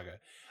Skywalker saga.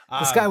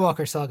 The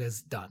Skywalker saga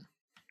is done.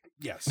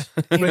 Yes.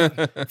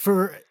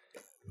 For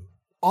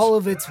all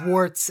of its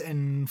warts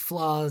and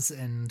flaws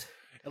and...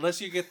 Unless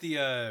you get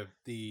the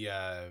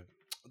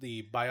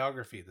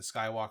biography, the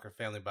Skywalker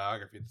family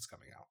biography that's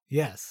coming out.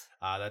 Yes.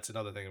 That's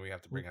another thing that we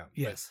have to bring up.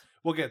 Yes.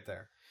 But we'll get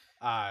there.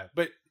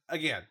 But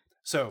again,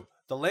 so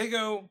the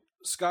Lego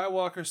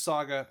Skywalker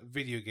Saga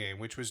video game,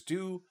 which was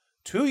due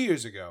 2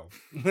 years ago,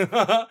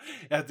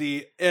 at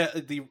the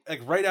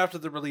right after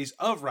the release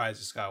of Rise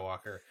of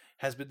Skywalker,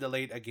 has been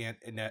delayed again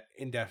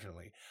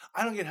indefinitely.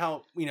 I don't get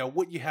how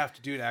what you have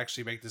to do to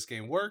actually make this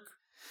game work.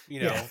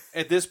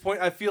 At this point,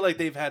 I feel like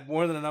they've had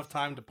more than enough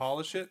time to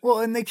polish it.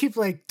 Well, and they keep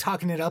like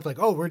talking it up, like,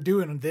 "Oh, we're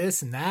doing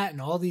this and that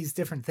and all these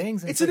different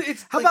things." And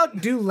how about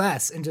do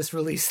less and just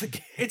release the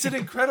game? It's an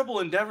incredible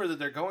endeavor that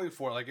they're going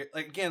for. Like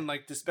again,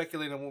 like to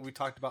speculate on what we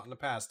talked about in the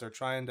past, they're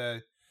trying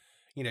to,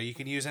 you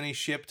can use any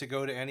ship to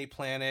go to any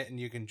planet, and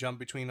you can jump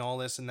between all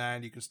this and that.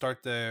 And you can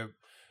start the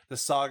the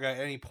saga at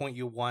any point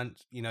you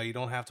want. You know, you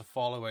don't have to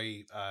follow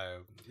a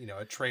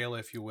trail,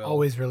 if you will.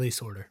 Always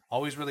release order.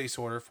 Always release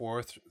order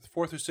 4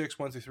 through 6,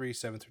 1 through 3,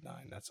 7 through 9.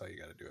 That's how you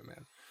got to do it,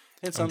 man.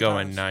 And I'm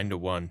going 9 to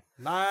 1.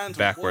 9 to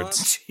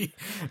backwards. 1.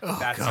 Oh,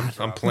 That's God.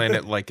 I'm playing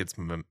it like it's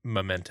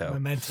Memento.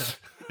 Memento.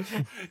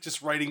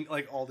 Just writing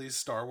like all these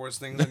Star Wars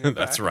things. On your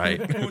That's back. right.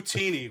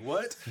 Houtini,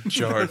 what?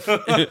 Jar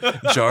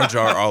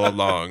Jar all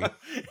along.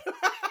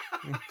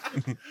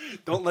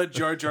 Don't let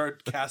Jar Jar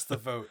cast the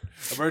vote.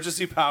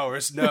 Emergency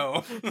powers,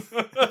 no.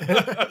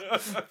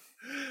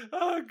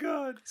 Oh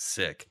God.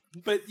 Sick.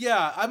 But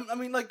yeah, I'm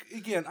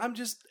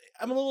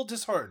a little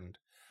disheartened.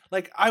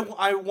 Like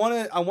I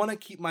want to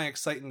keep my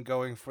excitement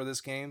going for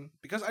this game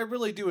because I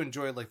really do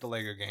enjoy like the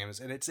Lego games,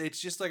 and it's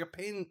just like a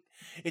pain.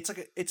 It's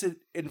an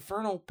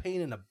infernal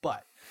pain in the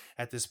butt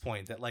at this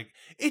point. That like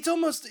it's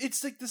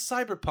like the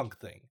Cyberpunk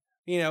thing.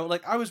 You know,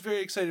 like I was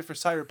very excited for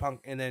Cyberpunk,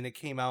 and then it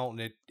came out and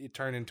it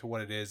turned into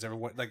what it is.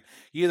 Everyone like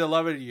you either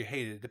love it or you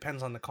hate it. It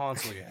depends on the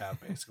console you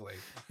have, basically.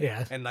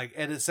 Yeah. And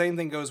the same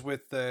thing goes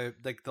with the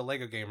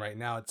Lego game right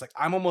now. It's like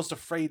I'm almost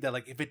afraid that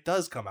like if it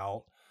does come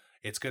out,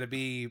 it's gonna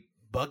be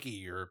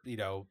buggy or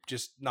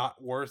just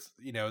not worth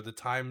the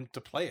time to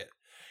play it,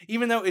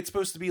 even though it's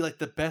supposed to be like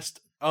the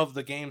best of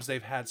the games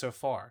they've had so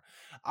far.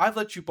 I've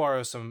let you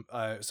borrow some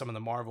of the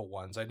Marvel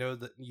ones. I know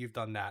that you've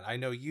done that. I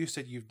know you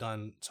said you've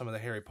done some of the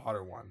Harry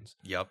Potter ones.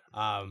 Yep.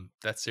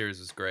 That series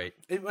was great.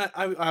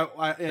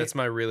 That's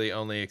my really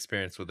only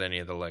experience with any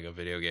of the Lego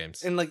video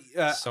games. And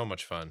so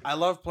much fun. I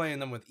love playing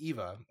them with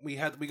Eva. We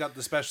got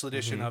the special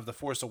edition of The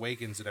Force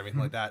Awakens and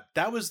everything like that.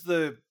 That was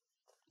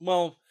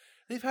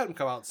they've had them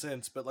come out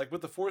since, but like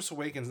with The Force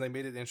Awakens, they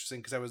made it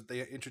interesting because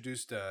they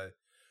introduced a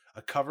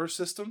cover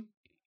system.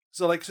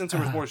 So like since there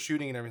was more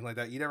shooting and everything like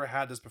that, you never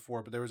had this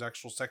before, but there was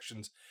actual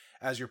sections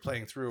as you're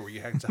playing through where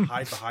you had to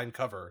hide behind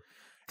cover.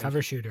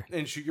 Shooter.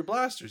 And shoot your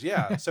blasters,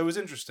 yeah. So it was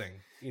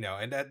interesting,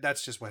 and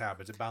that's just what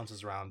happens. It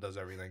bounces around, does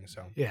everything,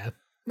 so. Yeah.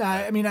 No,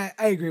 I mean, I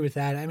agree with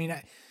that. I mean,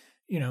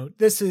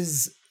 this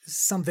is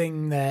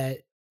something that,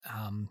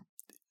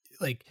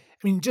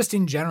 just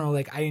in general,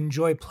 like I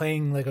enjoy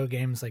playing Lego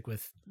games like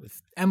with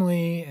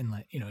Emily, and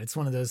like, it's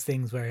one of those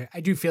things where I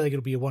do feel like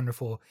it'll be a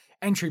wonderful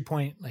entry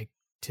point, like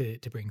to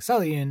bring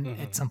Sully in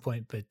at some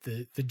point. But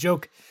the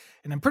joke,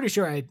 and I'm pretty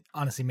sure I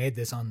honestly made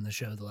this on the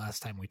show the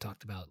last time we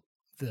talked about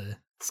the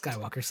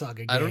Skywalker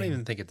Saga game. I don't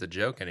even think it's a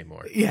joke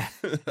anymore. Yeah.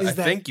 I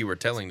think you were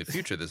telling the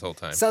future this whole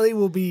time. Sully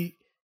will be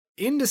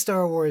into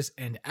Star Wars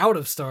and out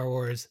of Star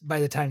Wars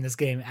by the time this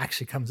game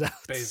actually comes out.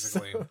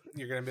 Basically, So,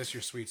 you're going to miss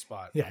your sweet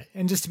spot. yeah.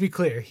 And just to be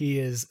clear, he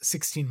is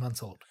 16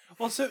 months old.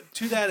 Well, so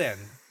to that end,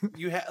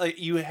 you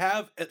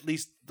have at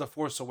least The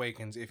Force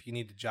Awakens if you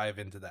need to jive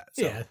into that.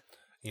 So, Yeah.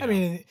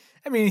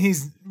 I mean,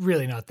 he's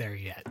really not there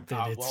yet,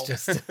 but it's well,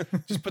 just,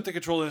 just put the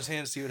controller in his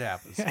hand, see what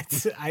happens.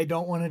 I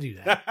don't want to do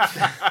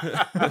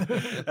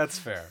that. That's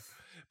fair.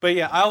 But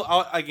yeah,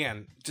 I'll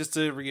again, just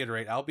to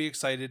reiterate, I'll be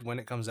excited when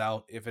it comes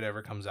out, if it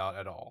ever comes out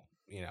at all,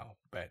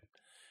 but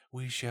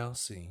we shall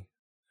see.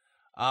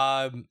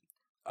 I'll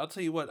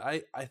tell you what,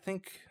 I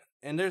think,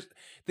 and there's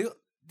the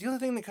other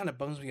thing that kind of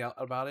bums me out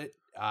about it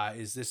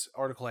is this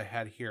article I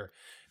had here.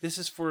 This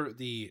is for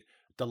the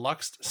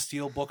Deluxe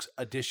Steelbooks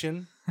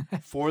edition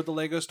for the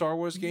Lego Star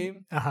Wars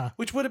game,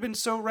 which would have been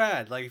so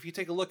rad. Like if you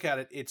take a look at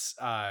it, it's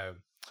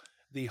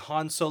the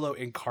Han Solo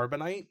in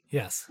carbonite.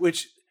 Yes.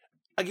 Which,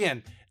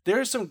 again,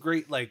 there's some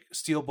great like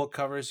steelbook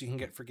covers you can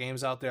get for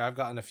games out there. I've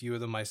gotten a few of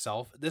them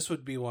myself. This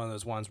would be one of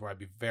those ones where I'd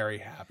be very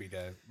happy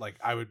to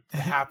I would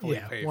happily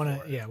pay for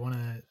it. Yeah, want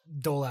to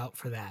dole out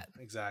for that.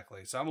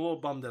 Exactly. So I'm a little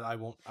bummed that I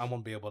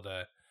won't be able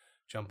to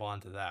jump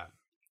onto that.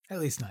 At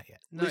least not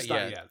yet. Not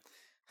yet.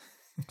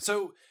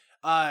 So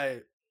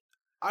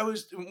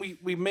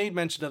we made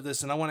mention of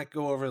this, and I want to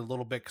go over it a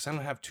little bit because I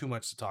don't have too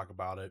much to talk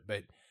about it.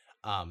 But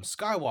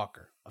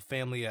Skywalker, A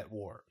Family at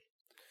War.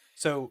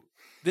 So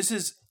this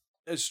is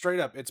straight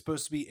up. It's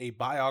supposed to be a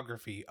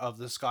biography of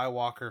the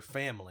Skywalker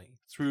family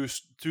through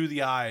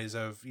the eyes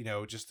of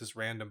just this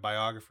random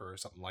biographer or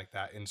something like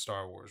that in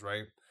Star Wars,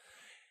 right?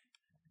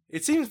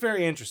 It seems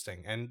very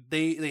interesting, and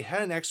they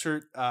had an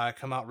excerpt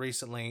come out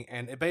recently,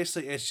 and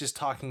it's just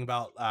talking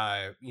about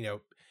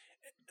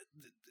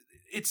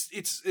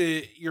it's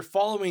you're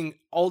following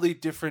all the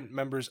different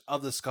members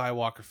of the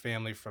Skywalker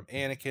family, from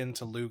Anakin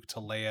to Luke to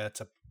Leia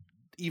to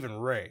even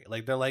Rey.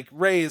 Like they're like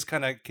Rey is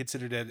kind of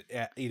considered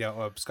a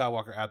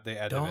Skywalker at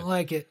the end. Don't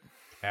like it.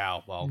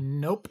 Yeah, well,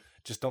 nope.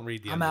 Just don't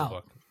read the I'm end out.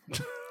 of the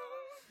book.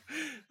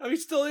 I mean,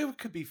 still, it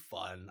could be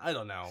fun. I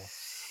don't know.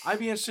 I'd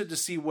be interested to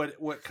see what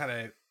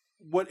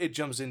it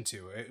jumps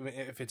into.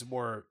 If it's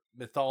more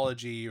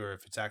mythology or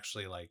if it's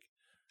actually like,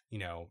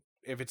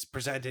 if it's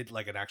presented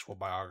like an actual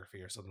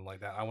biography or something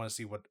like that. I want to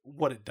see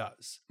what it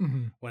does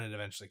when it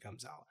eventually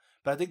comes out.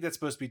 But I think that's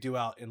supposed to be due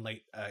out in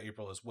late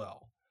April as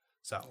well.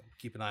 So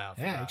keep an eye out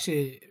for that. Yeah,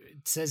 actually,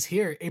 it says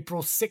here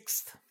April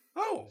 6th.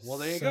 Oh, well,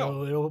 there you So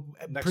go. it'll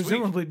Next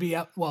presumably be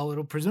out. Well,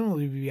 it'll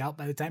presumably be out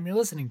by the time you're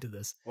listening to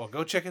this. Well,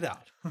 go check it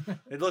out.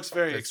 It looks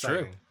very That's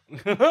exciting.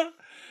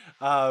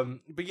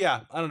 But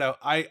yeah, I don't know.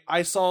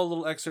 I saw a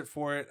little excerpt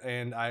for it,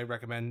 and I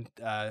recommend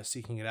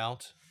seeking it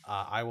out.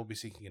 I will be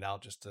seeking it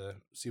out just to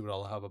see what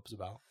all the hubbub's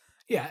about.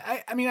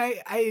 Yeah, I mean,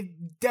 I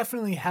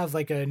definitely have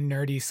like a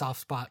nerdy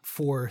soft spot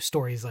for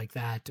stories like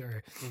that.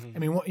 Or, I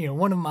mean,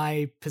 one of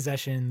my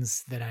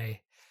possessions that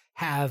I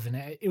have, and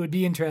it would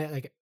be interesting,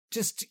 like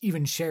just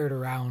even share it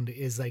around,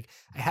 is like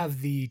I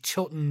have the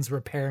Chilton's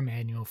repair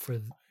manual for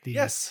the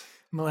Yes.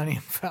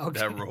 Millennium Falcon.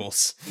 That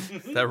rules.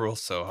 That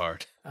rules so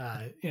hard.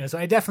 So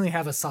I definitely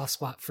have a soft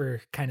spot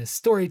for kind of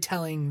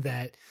storytelling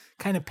that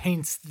kind of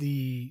paints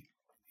the,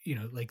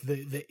 like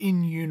the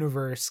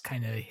in-universe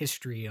kind of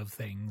history of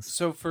things.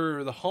 So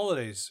for the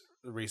holidays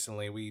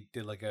recently, we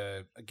did like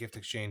a gift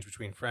exchange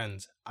between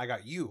friends. I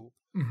got you,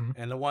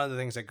 and one of the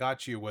things I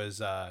got you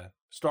was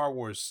Star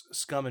Wars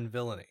Scum and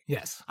Villainy.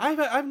 Yes.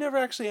 I've never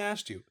actually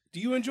asked you. Do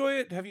you enjoy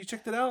it? Have you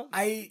checked it out?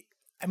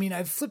 I mean,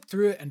 I've flipped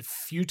through it a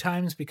few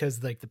times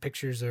because like the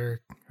pictures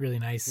are really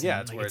nice. Yeah,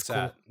 and, it's like, where it's cool.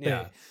 at.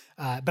 Yeah.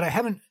 But I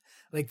haven't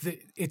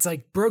it's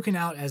like broken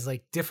out as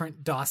like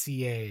different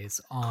dossiers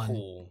on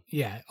Cool.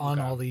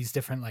 all these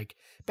different like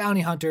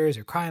bounty hunters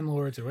or crime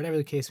lords or whatever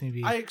the case may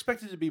be. I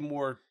expected it to be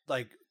more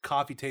like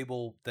coffee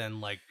table than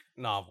like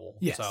novel.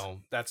 Yes.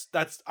 So that's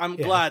I'm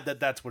glad that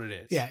that's what it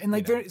is. Yeah, and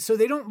like so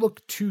they don't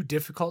look too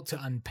difficult to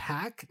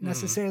unpack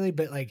necessarily,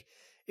 but like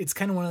it's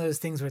kind of one of those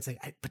things where it's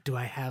like, but do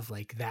I have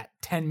like that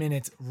 10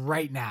 minutes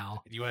right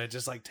now? You want to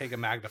just like take a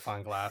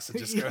magnifying glass and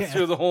just go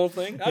through the whole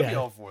thing? I'd be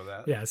all for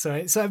that. Yeah. So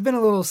I've been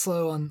a little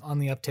slow on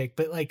the uptake,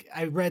 but like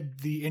I read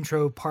the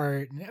intro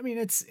part. I mean,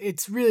 it's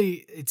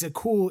a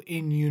cool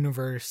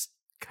in-universe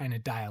kind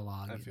of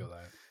dialogue. I feel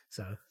that.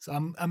 So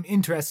I'm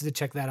interested to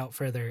check that out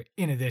further.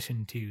 In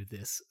addition to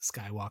this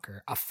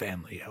Skywalker, A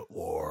Family at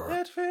War.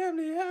 That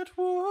family at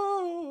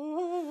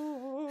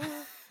war.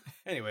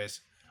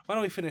 Anyways. Why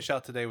don't we finish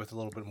out today with a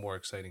little bit more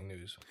exciting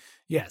news?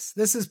 Yes,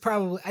 this is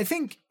probably, I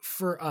think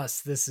for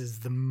us, this is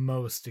the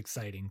most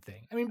exciting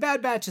thing. I mean,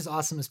 Bad Batch is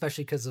awesome,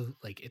 especially because of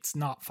like, it's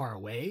not far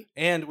away.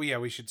 And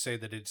we should say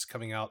that it's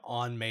coming out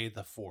on May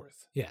the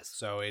 4th. Yes.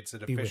 So it's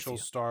an official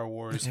Star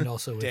Wars and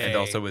also day. And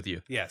also with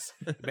you. Yes.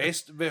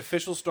 The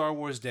official Star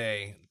Wars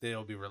day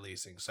they'll be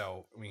releasing.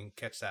 So we can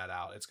catch that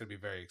out. It's going to be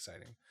very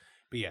exciting.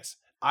 But yes,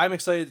 I'm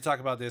excited to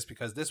talk about this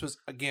because this was,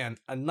 again,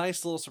 a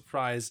nice little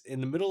surprise in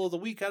the middle of the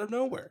week out of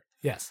nowhere.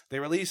 Yes. They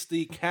released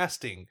the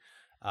casting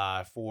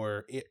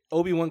for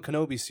Obi-Wan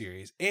Kenobi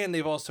series, and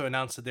they've also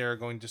announced that they're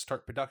going to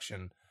start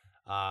production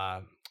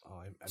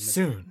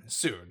soon.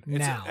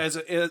 Now.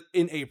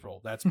 In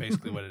April. That's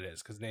basically what it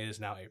is, because it is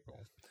now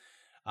April.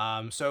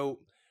 So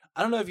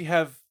I don't know if you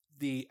have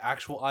the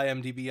actual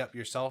IMDb up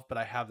yourself, but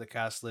I have the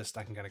cast list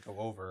I can kind of go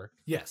over.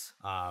 Yes.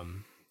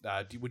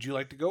 Would you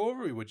like to go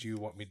over, or would you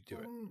want me to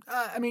do it?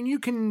 I mean,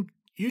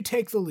 you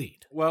take the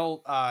lead.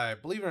 Well,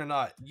 believe it or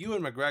not,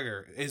 Ewan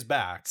McGregor is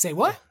back. Say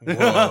what?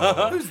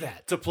 Whoa. Who's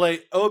that? To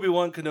play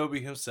Obi-Wan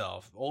Kenobi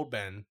himself, Old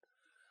Ben.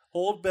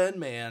 Old Ben,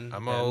 man.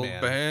 I'm Ben old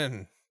man.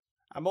 Ben.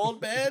 I'm Old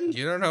Ben.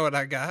 You don't know what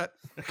I got.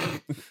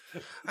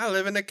 I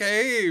live in a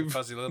cave.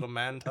 Fuzzy little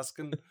man,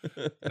 Tuscan.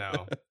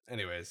 No.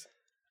 Anyways,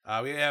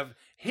 we have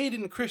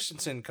Hayden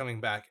Christensen coming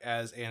back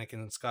as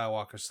Anakin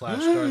Skywalker /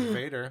 Darth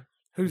Vader.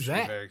 Who's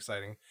that? Very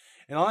exciting.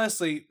 And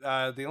honestly,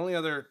 the only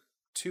other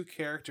two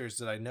characters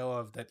that I know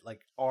of that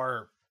like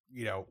are,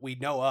 we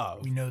know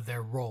of. We know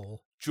their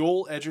role.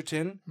 Joel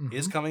Edgerton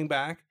is coming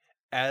back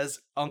as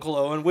Uncle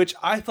Owen, which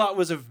I thought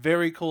was a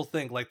very cool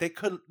thing. Like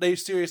they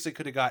seriously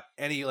could have got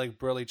any like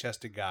burly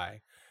chested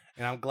guy.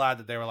 And I'm glad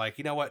that they were like,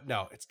 you know what?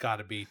 No, it's got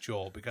to be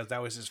Joel, because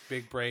that was his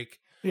big break.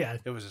 Yeah.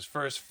 It was his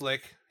first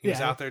flick. He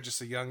was out there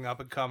just a young up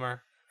and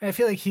comer. I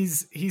feel like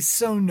he's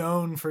so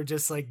known for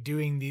just like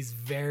doing these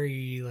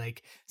very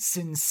like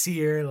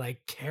sincere,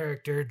 like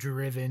character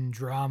driven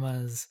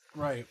dramas.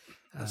 Right.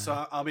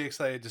 So I'll be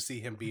excited to see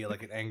him be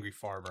like an angry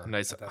farmer. A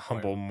nice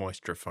humble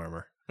moisture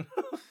farmer.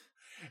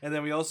 And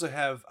then we also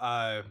have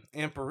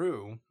Aunt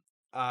Beru.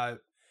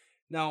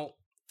 Now,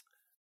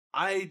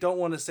 I don't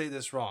want to say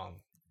this wrong.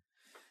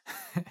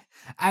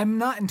 I'm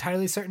not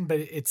entirely certain, but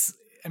it's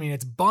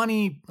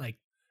Bonnie like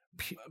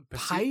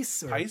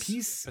Pice or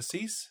Peace?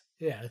 Pacis?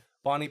 Yeah.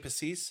 Bonnie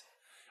Pacis.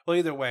 Well,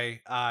 either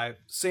way,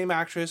 same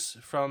actress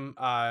from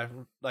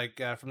from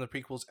the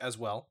prequels as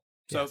well.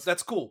 So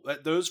that's cool.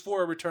 Those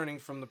four are returning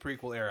from the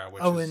prequel era,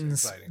 which Owen's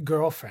is exciting.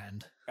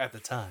 girlfriend At the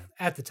time.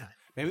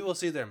 Maybe we'll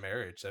see their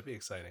marriage. That'd be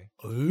exciting.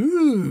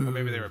 Ooh. Or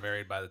maybe they were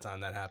married by the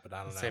time that happened.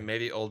 I don't know. Say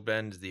maybe Old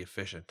Ben is the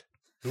efficient.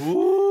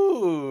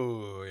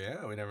 Ooh,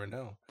 yeah, we never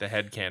know. The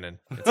headcanon.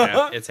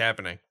 It's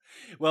happening.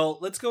 Well,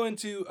 let's go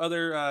into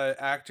other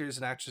actors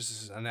and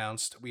actresses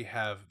announced. We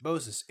have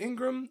Moses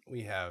Ingram.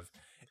 We have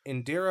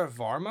Indira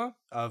Varma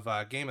of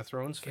Game of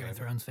Thrones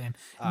fame.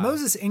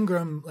 Moses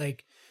Ingram,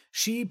 like,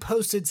 she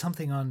posted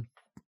something on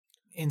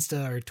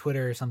Insta or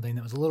Twitter or something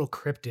that was a little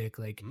cryptic,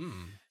 like,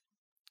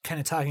 kind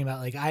of talking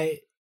about,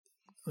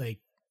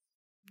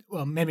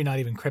 well, maybe not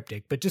even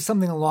cryptic, but just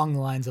something along the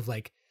lines of,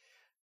 like,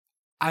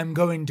 I'm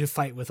going to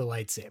fight with a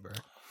lightsaber.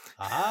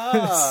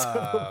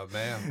 Ah,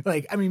 man.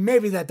 Like, I mean,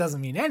 maybe that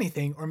doesn't mean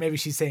anything, or maybe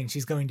she's saying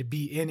she's going to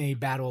be in a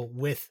battle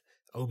with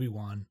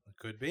Obi-Wan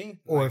Could be.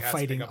 or Like, has to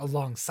pick fighting up-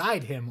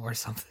 alongside him or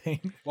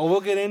something. Well,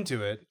 we'll get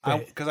into it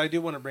Right. because I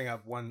do want to bring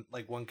up one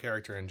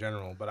character in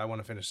general, but I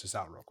want to finish this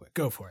out real quick.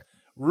 Go for it.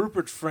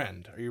 Rupert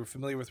Friend. Are you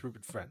familiar with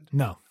Rupert Friend?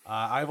 No.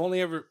 I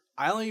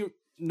only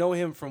know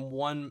him from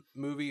one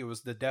movie. It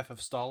was The Death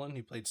of Stalin.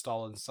 He played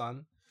Stalin's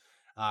son.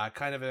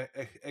 Kind of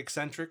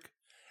eccentric.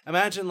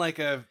 Imagine like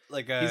a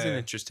He's an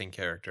interesting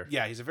character.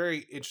 yeah. He's a very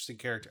interesting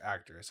character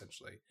actor.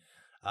 Essentially,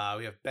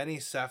 we have Benny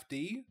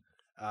Safdie,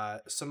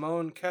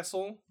 Simone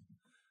Kessel,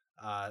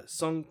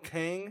 Sung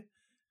Kang,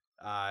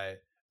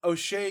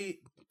 O'Shea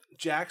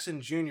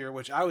Jackson Jr.,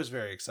 which I was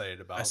very excited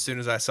about. As soon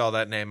as I saw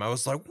that name, I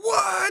was like,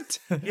 "What?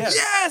 Yes.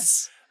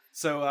 Yes!"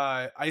 So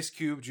Ice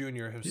Cube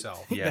Jr.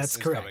 himself Yes. That's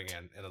is correct. coming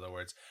in other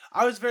words.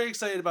 I was very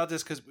excited about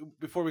this because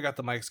before we got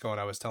the mics going,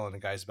 I was telling the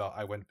guys about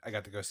I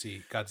got to go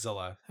see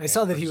Godzilla. I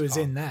saw that he versus was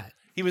Kong. in that.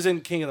 He was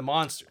in King of the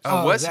Monsters.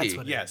 Oh, was that's he?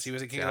 what it Yes, is. he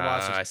was in King of the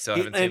Monsters. I still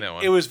haven't seen And that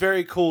one. It was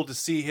very cool to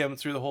see him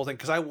through the whole thing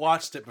because I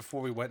watched it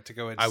before we went to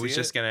go and I see was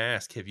just it. gonna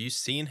ask, have you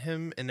seen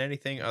him in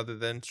anything other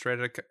than Straight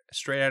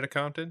Outta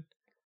Compton?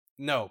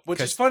 No, which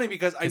is 'Cause- funny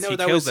because I 'cause know he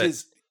that kills was it.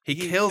 his. He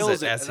kills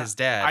it as and his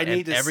dad. I need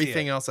and to see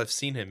everything it. else I've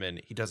seen him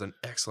in, he does an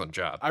excellent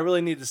job. I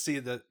really need to see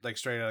the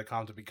Straight Outta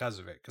Compton because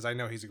of it, because I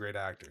know he's a great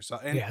actor. So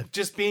and Yeah.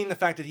 just being the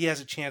fact that he has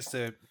a chance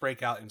to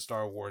break out in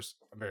Star Wars,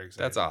 I'm very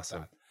excited. That's about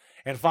awesome. that.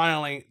 And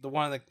finally,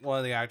 one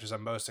of the actors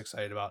I'm most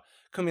excited about,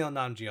 Kumail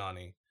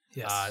Nanjiani,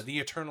 Yes. the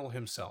Eternal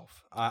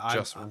himself.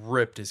 Just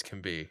ripped as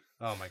can be.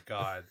 Oh my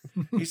god,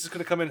 he's just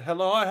gonna come in.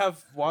 Hello, I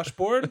have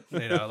washboard.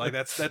 Like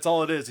that's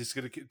all it is. He's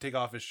gonna take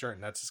off his shirt,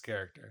 and that's his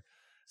character.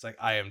 It's like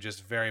I am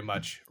just very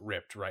much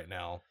ripped right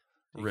now.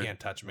 You Ripped. can't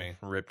touch me.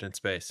 Ripped in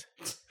space.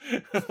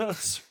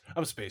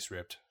 I'm space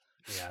ripped.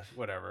 Yeah,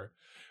 whatever.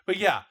 But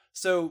yeah,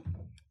 so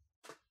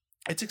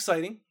it's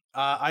exciting.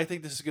 I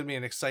think this is going to be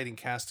an exciting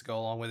cast to go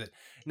along with it.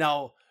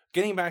 Now,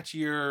 getting back to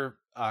your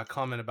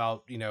comment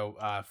about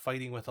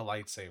fighting with a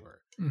lightsaber,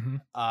 hmm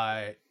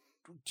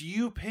do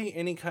you pay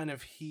any kind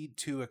of heed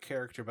to a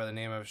character by the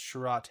name of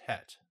Sharad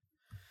Het?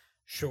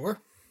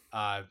 Sure.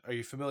 Are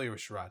you familiar with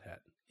Sharad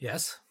Het?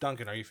 Yes.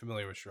 Duncan, are you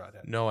familiar with Sharad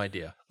Het? No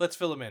idea. Let's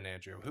fill him in,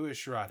 Andrew. Who is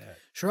Sharad Het?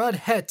 Sharad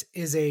Het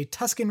is a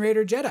Tusken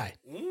Raider Jedi.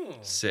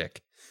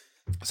 Sick.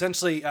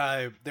 Essentially,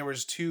 there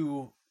was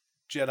two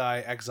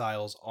Jedi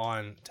exiles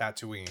on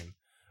Tatooine.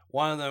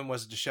 One of them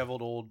was a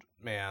disheveled old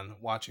man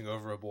watching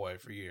over a boy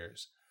for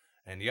years,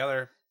 and the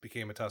other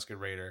became a Tusken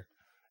Raider,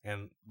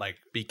 and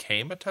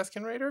Became a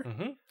Tusken Raider?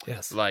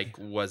 Yes. Like,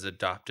 was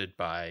adopted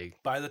by...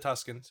 by the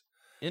Tuskens.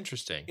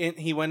 Interesting.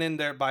 He went in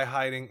there by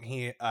hiding.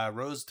 He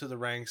rose to the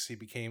ranks. He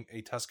became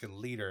a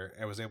Tusken leader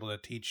and was able to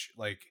teach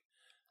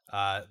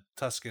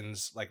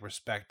Tuskens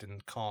respect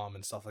and calm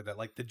and stuff like that,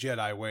 like the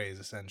Jedi ways,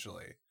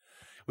 essentially,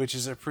 which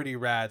is a pretty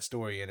rad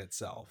story in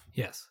itself.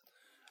 Yes.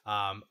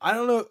 I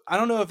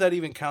don't know if that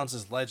even counts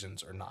as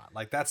legends or not.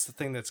 Like that's the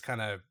thing that's fit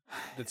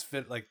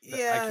that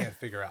Yeah. I can't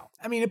figure out.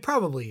 I mean, it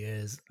probably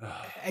is.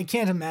 Ugh. I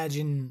can't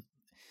imagine.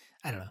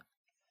 I don't know.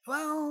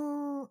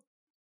 Well,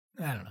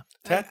 I don't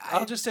know.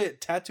 I'll just say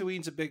it.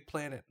 Tatooine's a big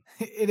planet.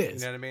 it You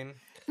is. know what I mean?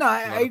 No, A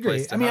I lot of agree.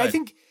 place to I mean, I hide.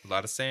 think, A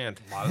lot of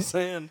sand. A lot of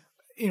sand.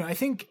 I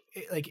think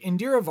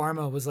Indira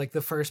Varma was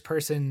the first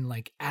person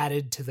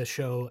added to the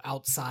show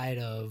outside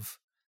of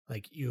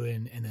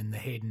Ewan and then the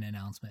Hayden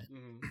announcement.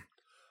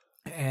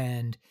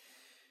 And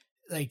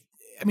I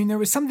mean, there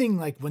was something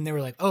when they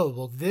were like, oh,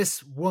 well,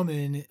 this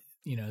woman,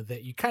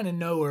 that you kind of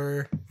know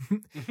her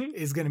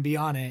is going to be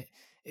on it.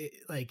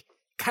 It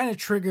kind of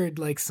triggered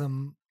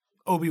some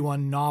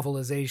Obi-Wan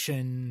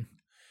novelization.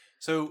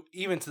 So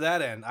even to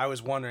that end, I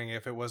was wondering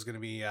if it was going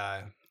to be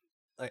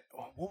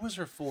what was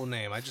her full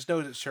name? I just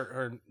know that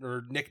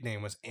her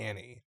nickname was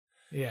Annie.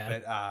 Yeah.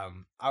 But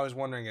I was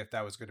wondering if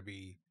that was going to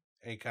be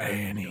a kind of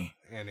Annie.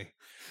 Annie.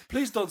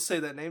 Please don't say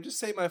that name. Just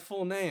say my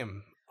full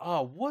name.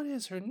 Oh, what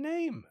is her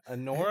name?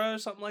 Honora or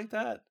something like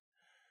that?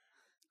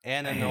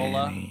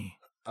 Enola. Annie.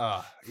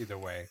 Either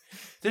way,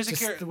 there's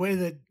Just a character. the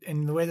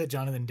way that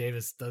Jonathan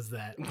Davis does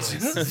that. voice,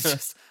 it's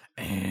just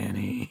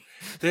Annie.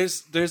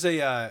 There's a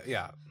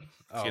yeah.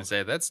 I Oh, was gonna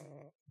say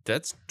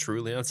that's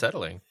truly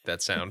unsettling.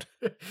 That sound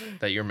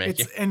that you're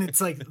making. It's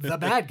the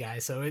bad guy,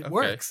 so it Okay.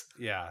 works.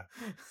 yeah.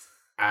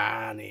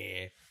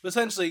 Annie.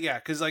 Essentially, yeah,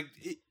 because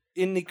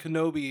in the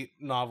Kenobi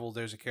novel,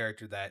 there's a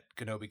character that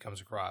Kenobi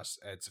comes across.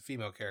 It's a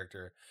female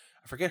character.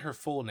 I forget her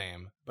full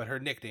name, but her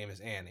nickname is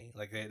Annie.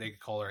 They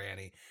call her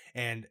Annie,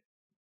 and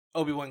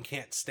Obi-Wan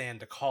can't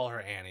stand to call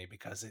her Annie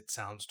because it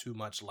sounds too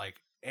much like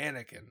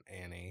Anakin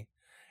Annie.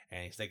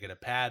 And he's thinking of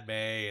Padme,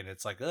 and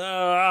it's like, oh,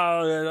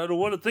 I don't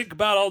want to think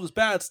about all this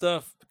bad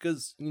stuff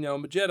because, I'm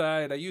a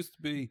Jedi, and I used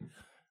to be.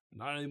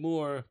 Not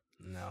anymore.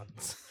 No.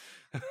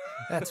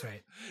 That's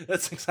right.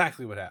 That's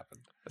exactly what happened.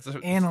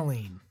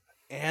 Annaline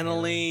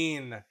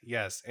Annaline.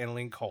 Yes,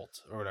 Annaline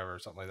Colt, or whatever,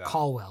 something like that.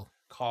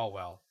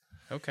 Caldwell.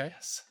 Okay.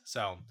 Yes.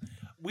 So,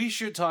 we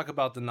should talk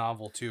about the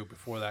novel, too,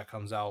 before that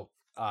comes out.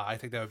 I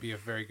think that would be a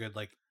very good,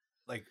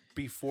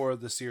 before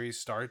the series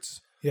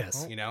starts.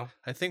 Yes. You know?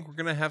 I think we're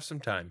gonna have some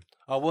time.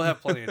 Oh, we'll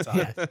have plenty of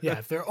time. Yeah.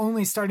 If they're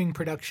only starting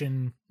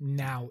production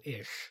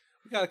now-ish.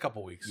 We got a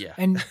couple weeks. Yeah.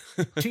 And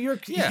to your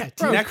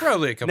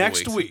probably a couple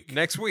next weeks. week.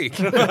 Next week.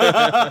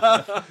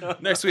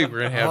 Next week we're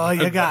gonna have. Oh,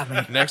 you got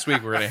me. Next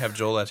week we're gonna have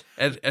Joel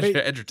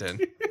Edgerton.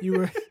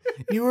 You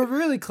were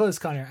really close,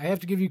 Connor. I have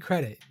to give you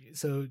credit.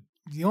 So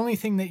the only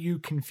thing that you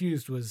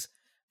confused was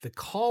the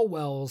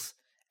Caldwells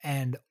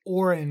and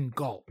Oren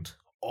Galt.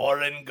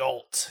 Oren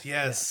Galt.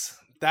 Yes.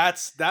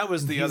 That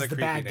was the He's other the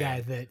creepy bad name.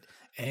 guy that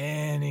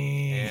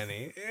Annie.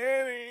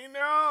 Annie,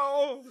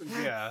 no.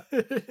 Yeah.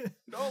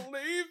 Don't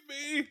leave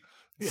me.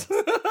 Yes.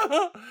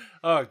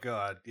 Oh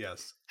God,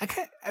 yes.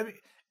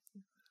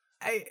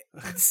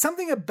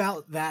 Something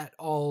about that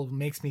all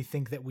makes me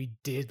think that we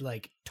did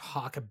like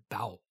talk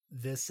about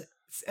this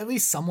at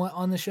least somewhat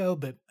on the show,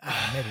 but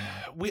maybe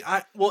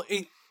not.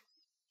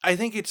 I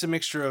think it's a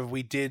mixture of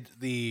we did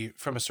the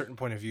From a Certain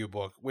Point of View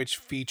book, which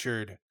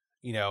featured,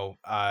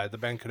 the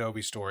Ben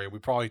Kenobi story. We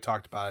probably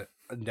talked about it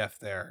in depth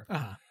there.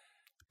 Uh-huh.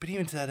 But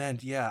even to that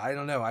end, yeah, I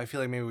don't know. I feel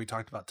like maybe we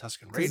talked about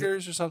Tusken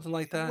Raiders or something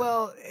like that.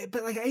 Well,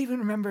 but like I even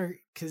remember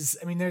because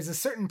there's a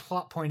certain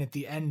plot point at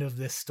the end of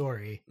this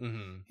story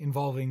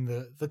involving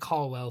the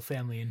Caldwell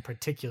family in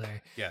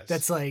particular. Yes,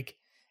 that's like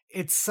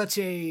it's such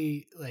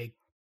a like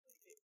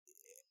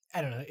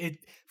I don't know it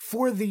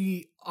for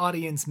the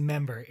audience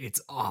member. It's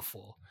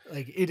awful.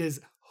 Like it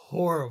is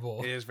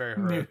horrible. It is very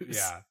horrific. News.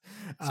 Yeah.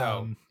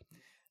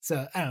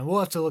 So I don't know.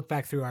 We'll have to look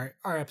back through our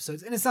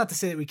episodes, and it's not to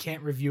say that we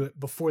can't review it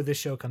before this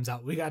show comes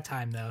out. We got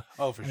time though.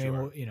 Oh, for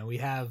sure. We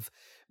have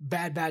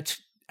Bad Batch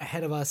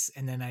ahead of us,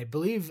 and then I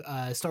believe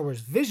Star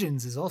Wars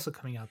Visions is also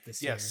coming out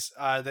this year. Yes,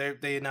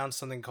 they announced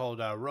something called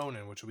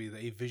Ronin, which will be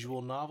a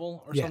visual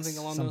novel or something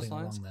along those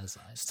lines.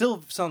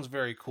 Still sounds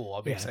very cool.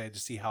 I'll be excited to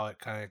see how it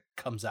kind of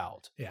comes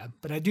out. Yeah,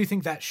 but I do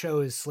think that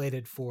show is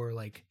slated for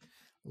like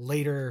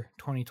later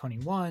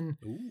 2021.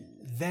 Ooh.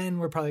 Then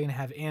we're probably gonna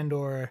have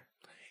Andor.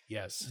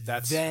 Yes,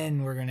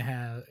 then we're gonna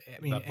have.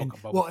 and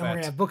we're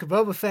gonna have Book of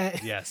Boba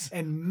Fett. Yes,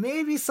 and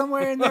maybe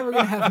somewhere in there we're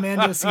gonna have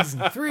Mando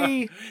season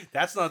 3.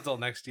 That's not until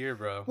next year,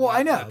 bro. Well,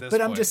 I know,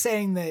 but I'm just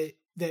saying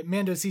that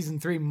Mando season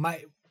 3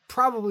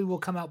 probably will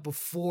come out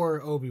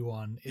before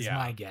Obi-Wan. Is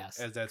my guess.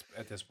 That's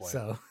at this point.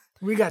 So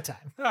we got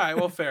time. All right.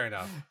 Well, fair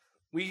enough.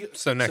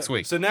 So next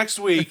week. So next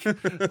week,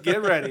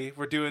 get ready.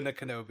 We're doing the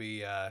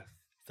Kenobi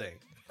thing.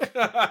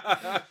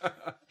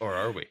 Or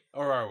are we?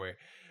 Or are we?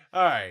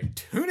 All right.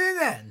 Tune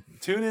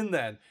in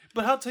then.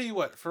 But I'll tell you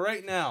what, for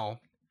right now,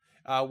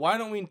 why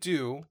don't we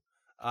do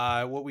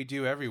what we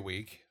do every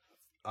week?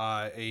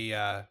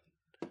 A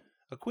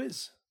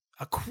quiz.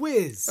 A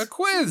quiz. A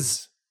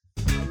quiz.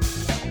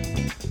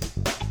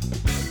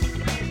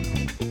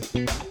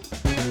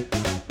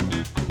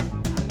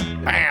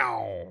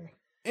 Bow.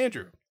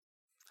 Andrew.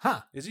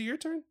 Huh. Is it your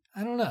turn?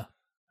 I don't know.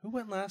 Who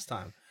went last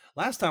time?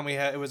 Last time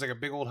it was like a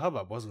big old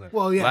hubbub, wasn't it?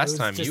 Well, yeah. Last it was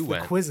time just you the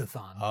went.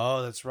 Quizathon.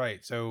 Oh, that's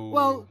right. So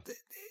Well,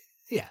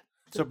 yeah.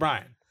 So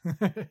Brian.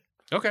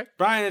 Okay.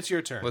 Brian, it's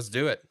your turn. Let's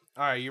do it.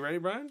 All right, you ready,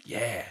 Brian?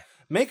 Yeah.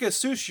 Make a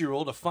sushi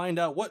roll to find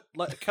out what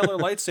Keller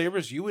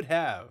lightsabers you would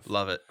have.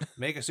 Love it.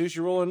 Make a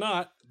sushi roll or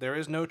not, there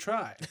is no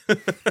try.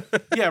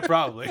 Yeah,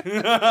 probably.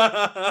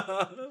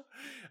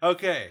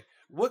 Okay.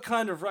 What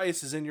kind of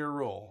rice is in your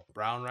roll?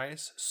 Brown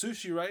rice,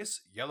 sushi rice,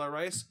 yellow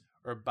rice,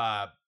 or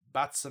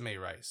batsame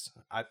rice?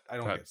 I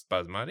don't get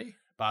Basmati?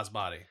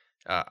 Basmati.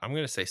 I'm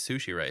going to say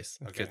sushi rice.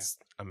 Okay. Because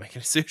I'm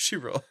making a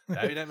sushi roll.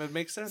 That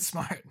makes sense.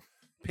 Smart.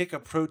 Pick a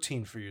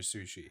protein for your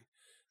sushi.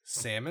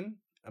 Salmon.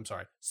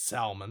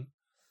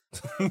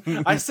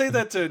 I say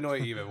that to annoy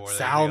you even more.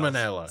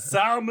 Salmonella.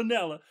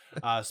 Salmonella.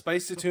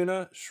 Spicy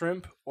tuna,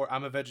 shrimp, or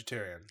I'm a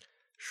vegetarian.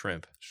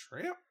 Shrimp.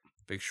 Shrimp?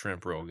 Big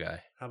shrimp roll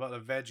guy. How about a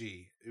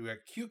veggie? We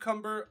got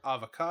cucumber,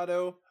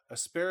 avocado,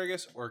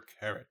 asparagus, or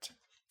carrot.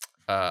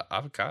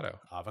 Avocado.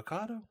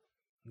 Avocado.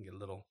 Get a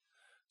little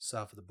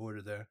south of the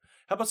border there.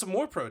 How about some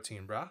more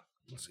protein, brah?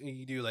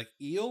 You do like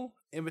eel,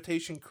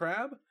 imitation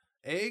crab,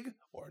 egg,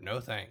 or no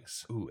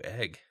thanks. Ooh,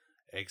 egg.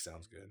 Egg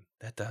sounds good.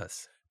 That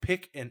does.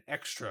 Pick an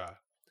extra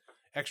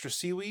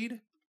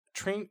seaweed,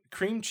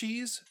 cream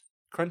cheese,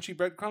 crunchy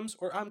breadcrumbs,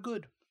 or I'm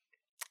good.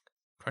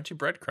 Crunchy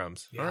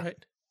breadcrumbs. Yeah. All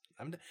right.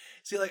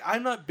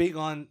 I'm not big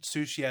on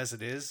sushi as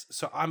it is,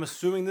 so I'm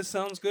assuming this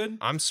sounds good.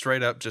 I'm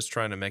straight up just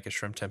trying to make a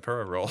shrimp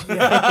tempura roll.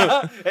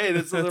 Hey,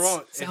 there's nothing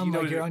wrong. Sound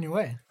like you're on your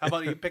way. How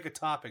about you pick a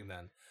topping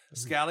then?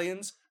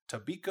 Scallions,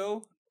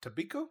 tobiko?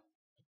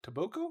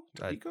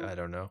 I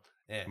don't know.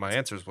 Yeah. My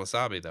answer is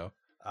wasabi, though.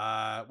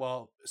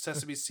 Well,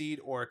 sesame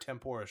seed or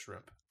tempura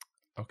shrimp.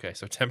 Okay,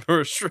 so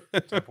tempura shrimp.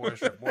 Tempura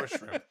shrimp, more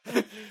shrimp.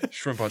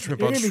 Shrimp on shrimp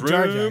You're on gonna be shrimp.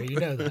 Jar Jar, you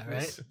know that,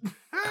 right?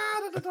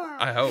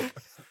 I hope.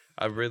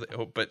 I really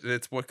hope, but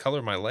it's what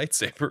color my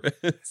lightsaber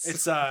is.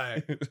 It's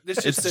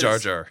Jar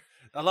Jar.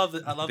 I love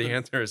the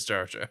answer is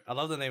Jar Jar. I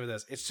love the name of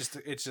this. It's just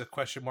a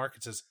question mark.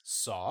 It says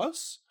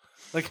sauce.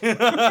 Like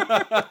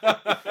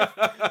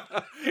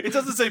It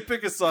doesn't say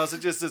pick a sauce.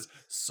 It just says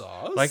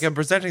sauce. Like I'm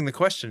presenting the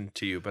question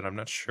to you, but I'm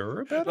not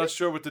sure about Not it.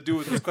 sure what to do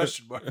with this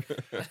question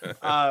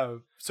mark.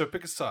 So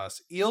pick a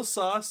sauce. Eel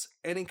sauce,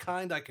 any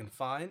kind I can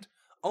find.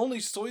 Only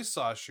soy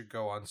sauce should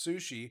go on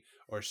sushi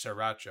or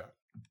sriracha.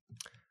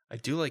 I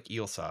do like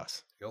eel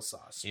sauce. Eel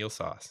sauce. Eel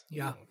sauce.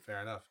 Yeah.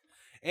 Fair enough.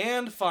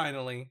 And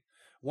finally,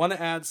 want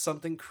to add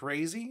something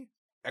crazy?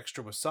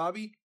 Extra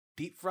wasabi?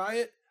 Deep fry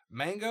it?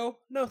 Mango?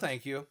 No,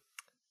 thank you.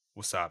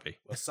 Wasabi.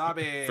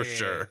 Wasabi. For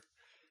sure.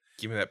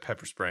 Give me that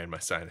pepper spray in my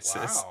sinuses.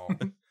 Wow.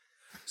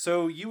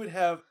 So you would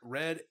have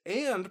red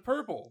and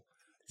purple.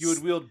 You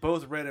would wield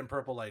both red and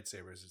purple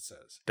lightsabers, it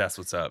says. That's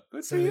what's up.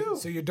 Good for you.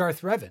 So you're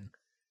Darth Revan,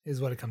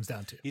 is what it comes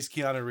down to. He's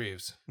Keanu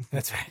Reeves.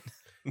 That's right.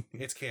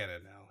 It's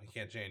canon now. You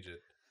can't change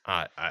it.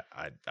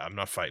 I'm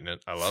not fighting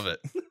it. I love it.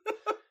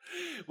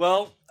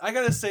 Well, I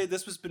gotta say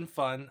this has been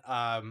fun.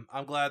 I'm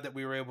glad that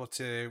we were able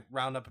to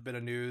round up a bit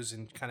of news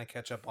and kind of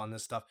catch up on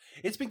this stuff.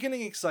 It's been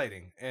getting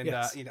exciting, and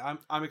Yes.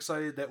 I'm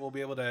excited that we'll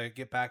be able to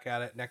get back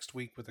at it next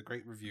week with a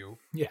great review.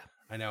 Yeah.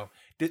 I know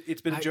it's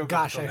been a joke.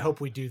 Gosh, I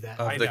hope we do that.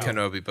 Of I the know.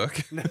 Kenobi book.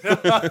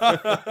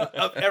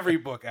 Of every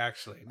book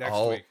actually next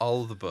week.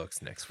 All of the books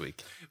next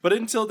week. But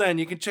until then,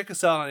 you can check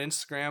us out on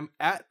Instagram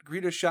at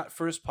Greedo Shot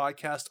First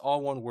Podcast,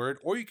 all one word,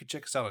 or you can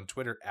check us out on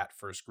Twitter at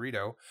First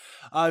Greedo.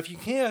 If you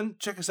can,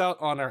 check us out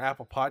on our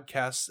Apple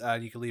Podcasts.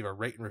 You can leave a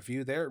rate and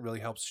review there. It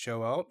really helps the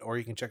show out. Or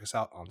you can check us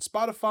out on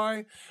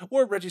Spotify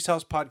or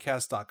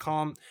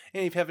reggieshousepodcast.com.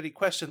 And if you have any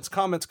questions,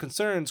 comments,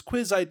 concerns,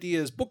 quiz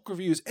ideas, book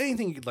reviews,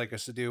 anything you'd like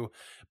us to do,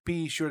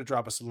 be sure to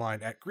drop us a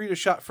line at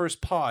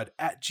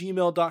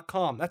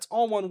greedoshotfirstpod@gmail.com. That's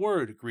all one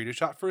word,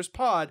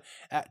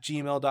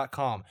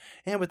 greedoshotfirstpod@gmail.com.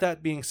 And with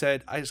that being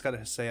said, I just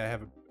gotta say I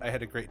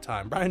had a great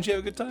time. Brian, did you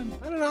have a good time?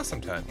 I had an awesome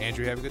time.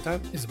 Andrew, you have a good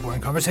time? It's a boring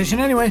conversation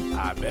anyway.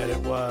 I bet it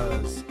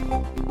was.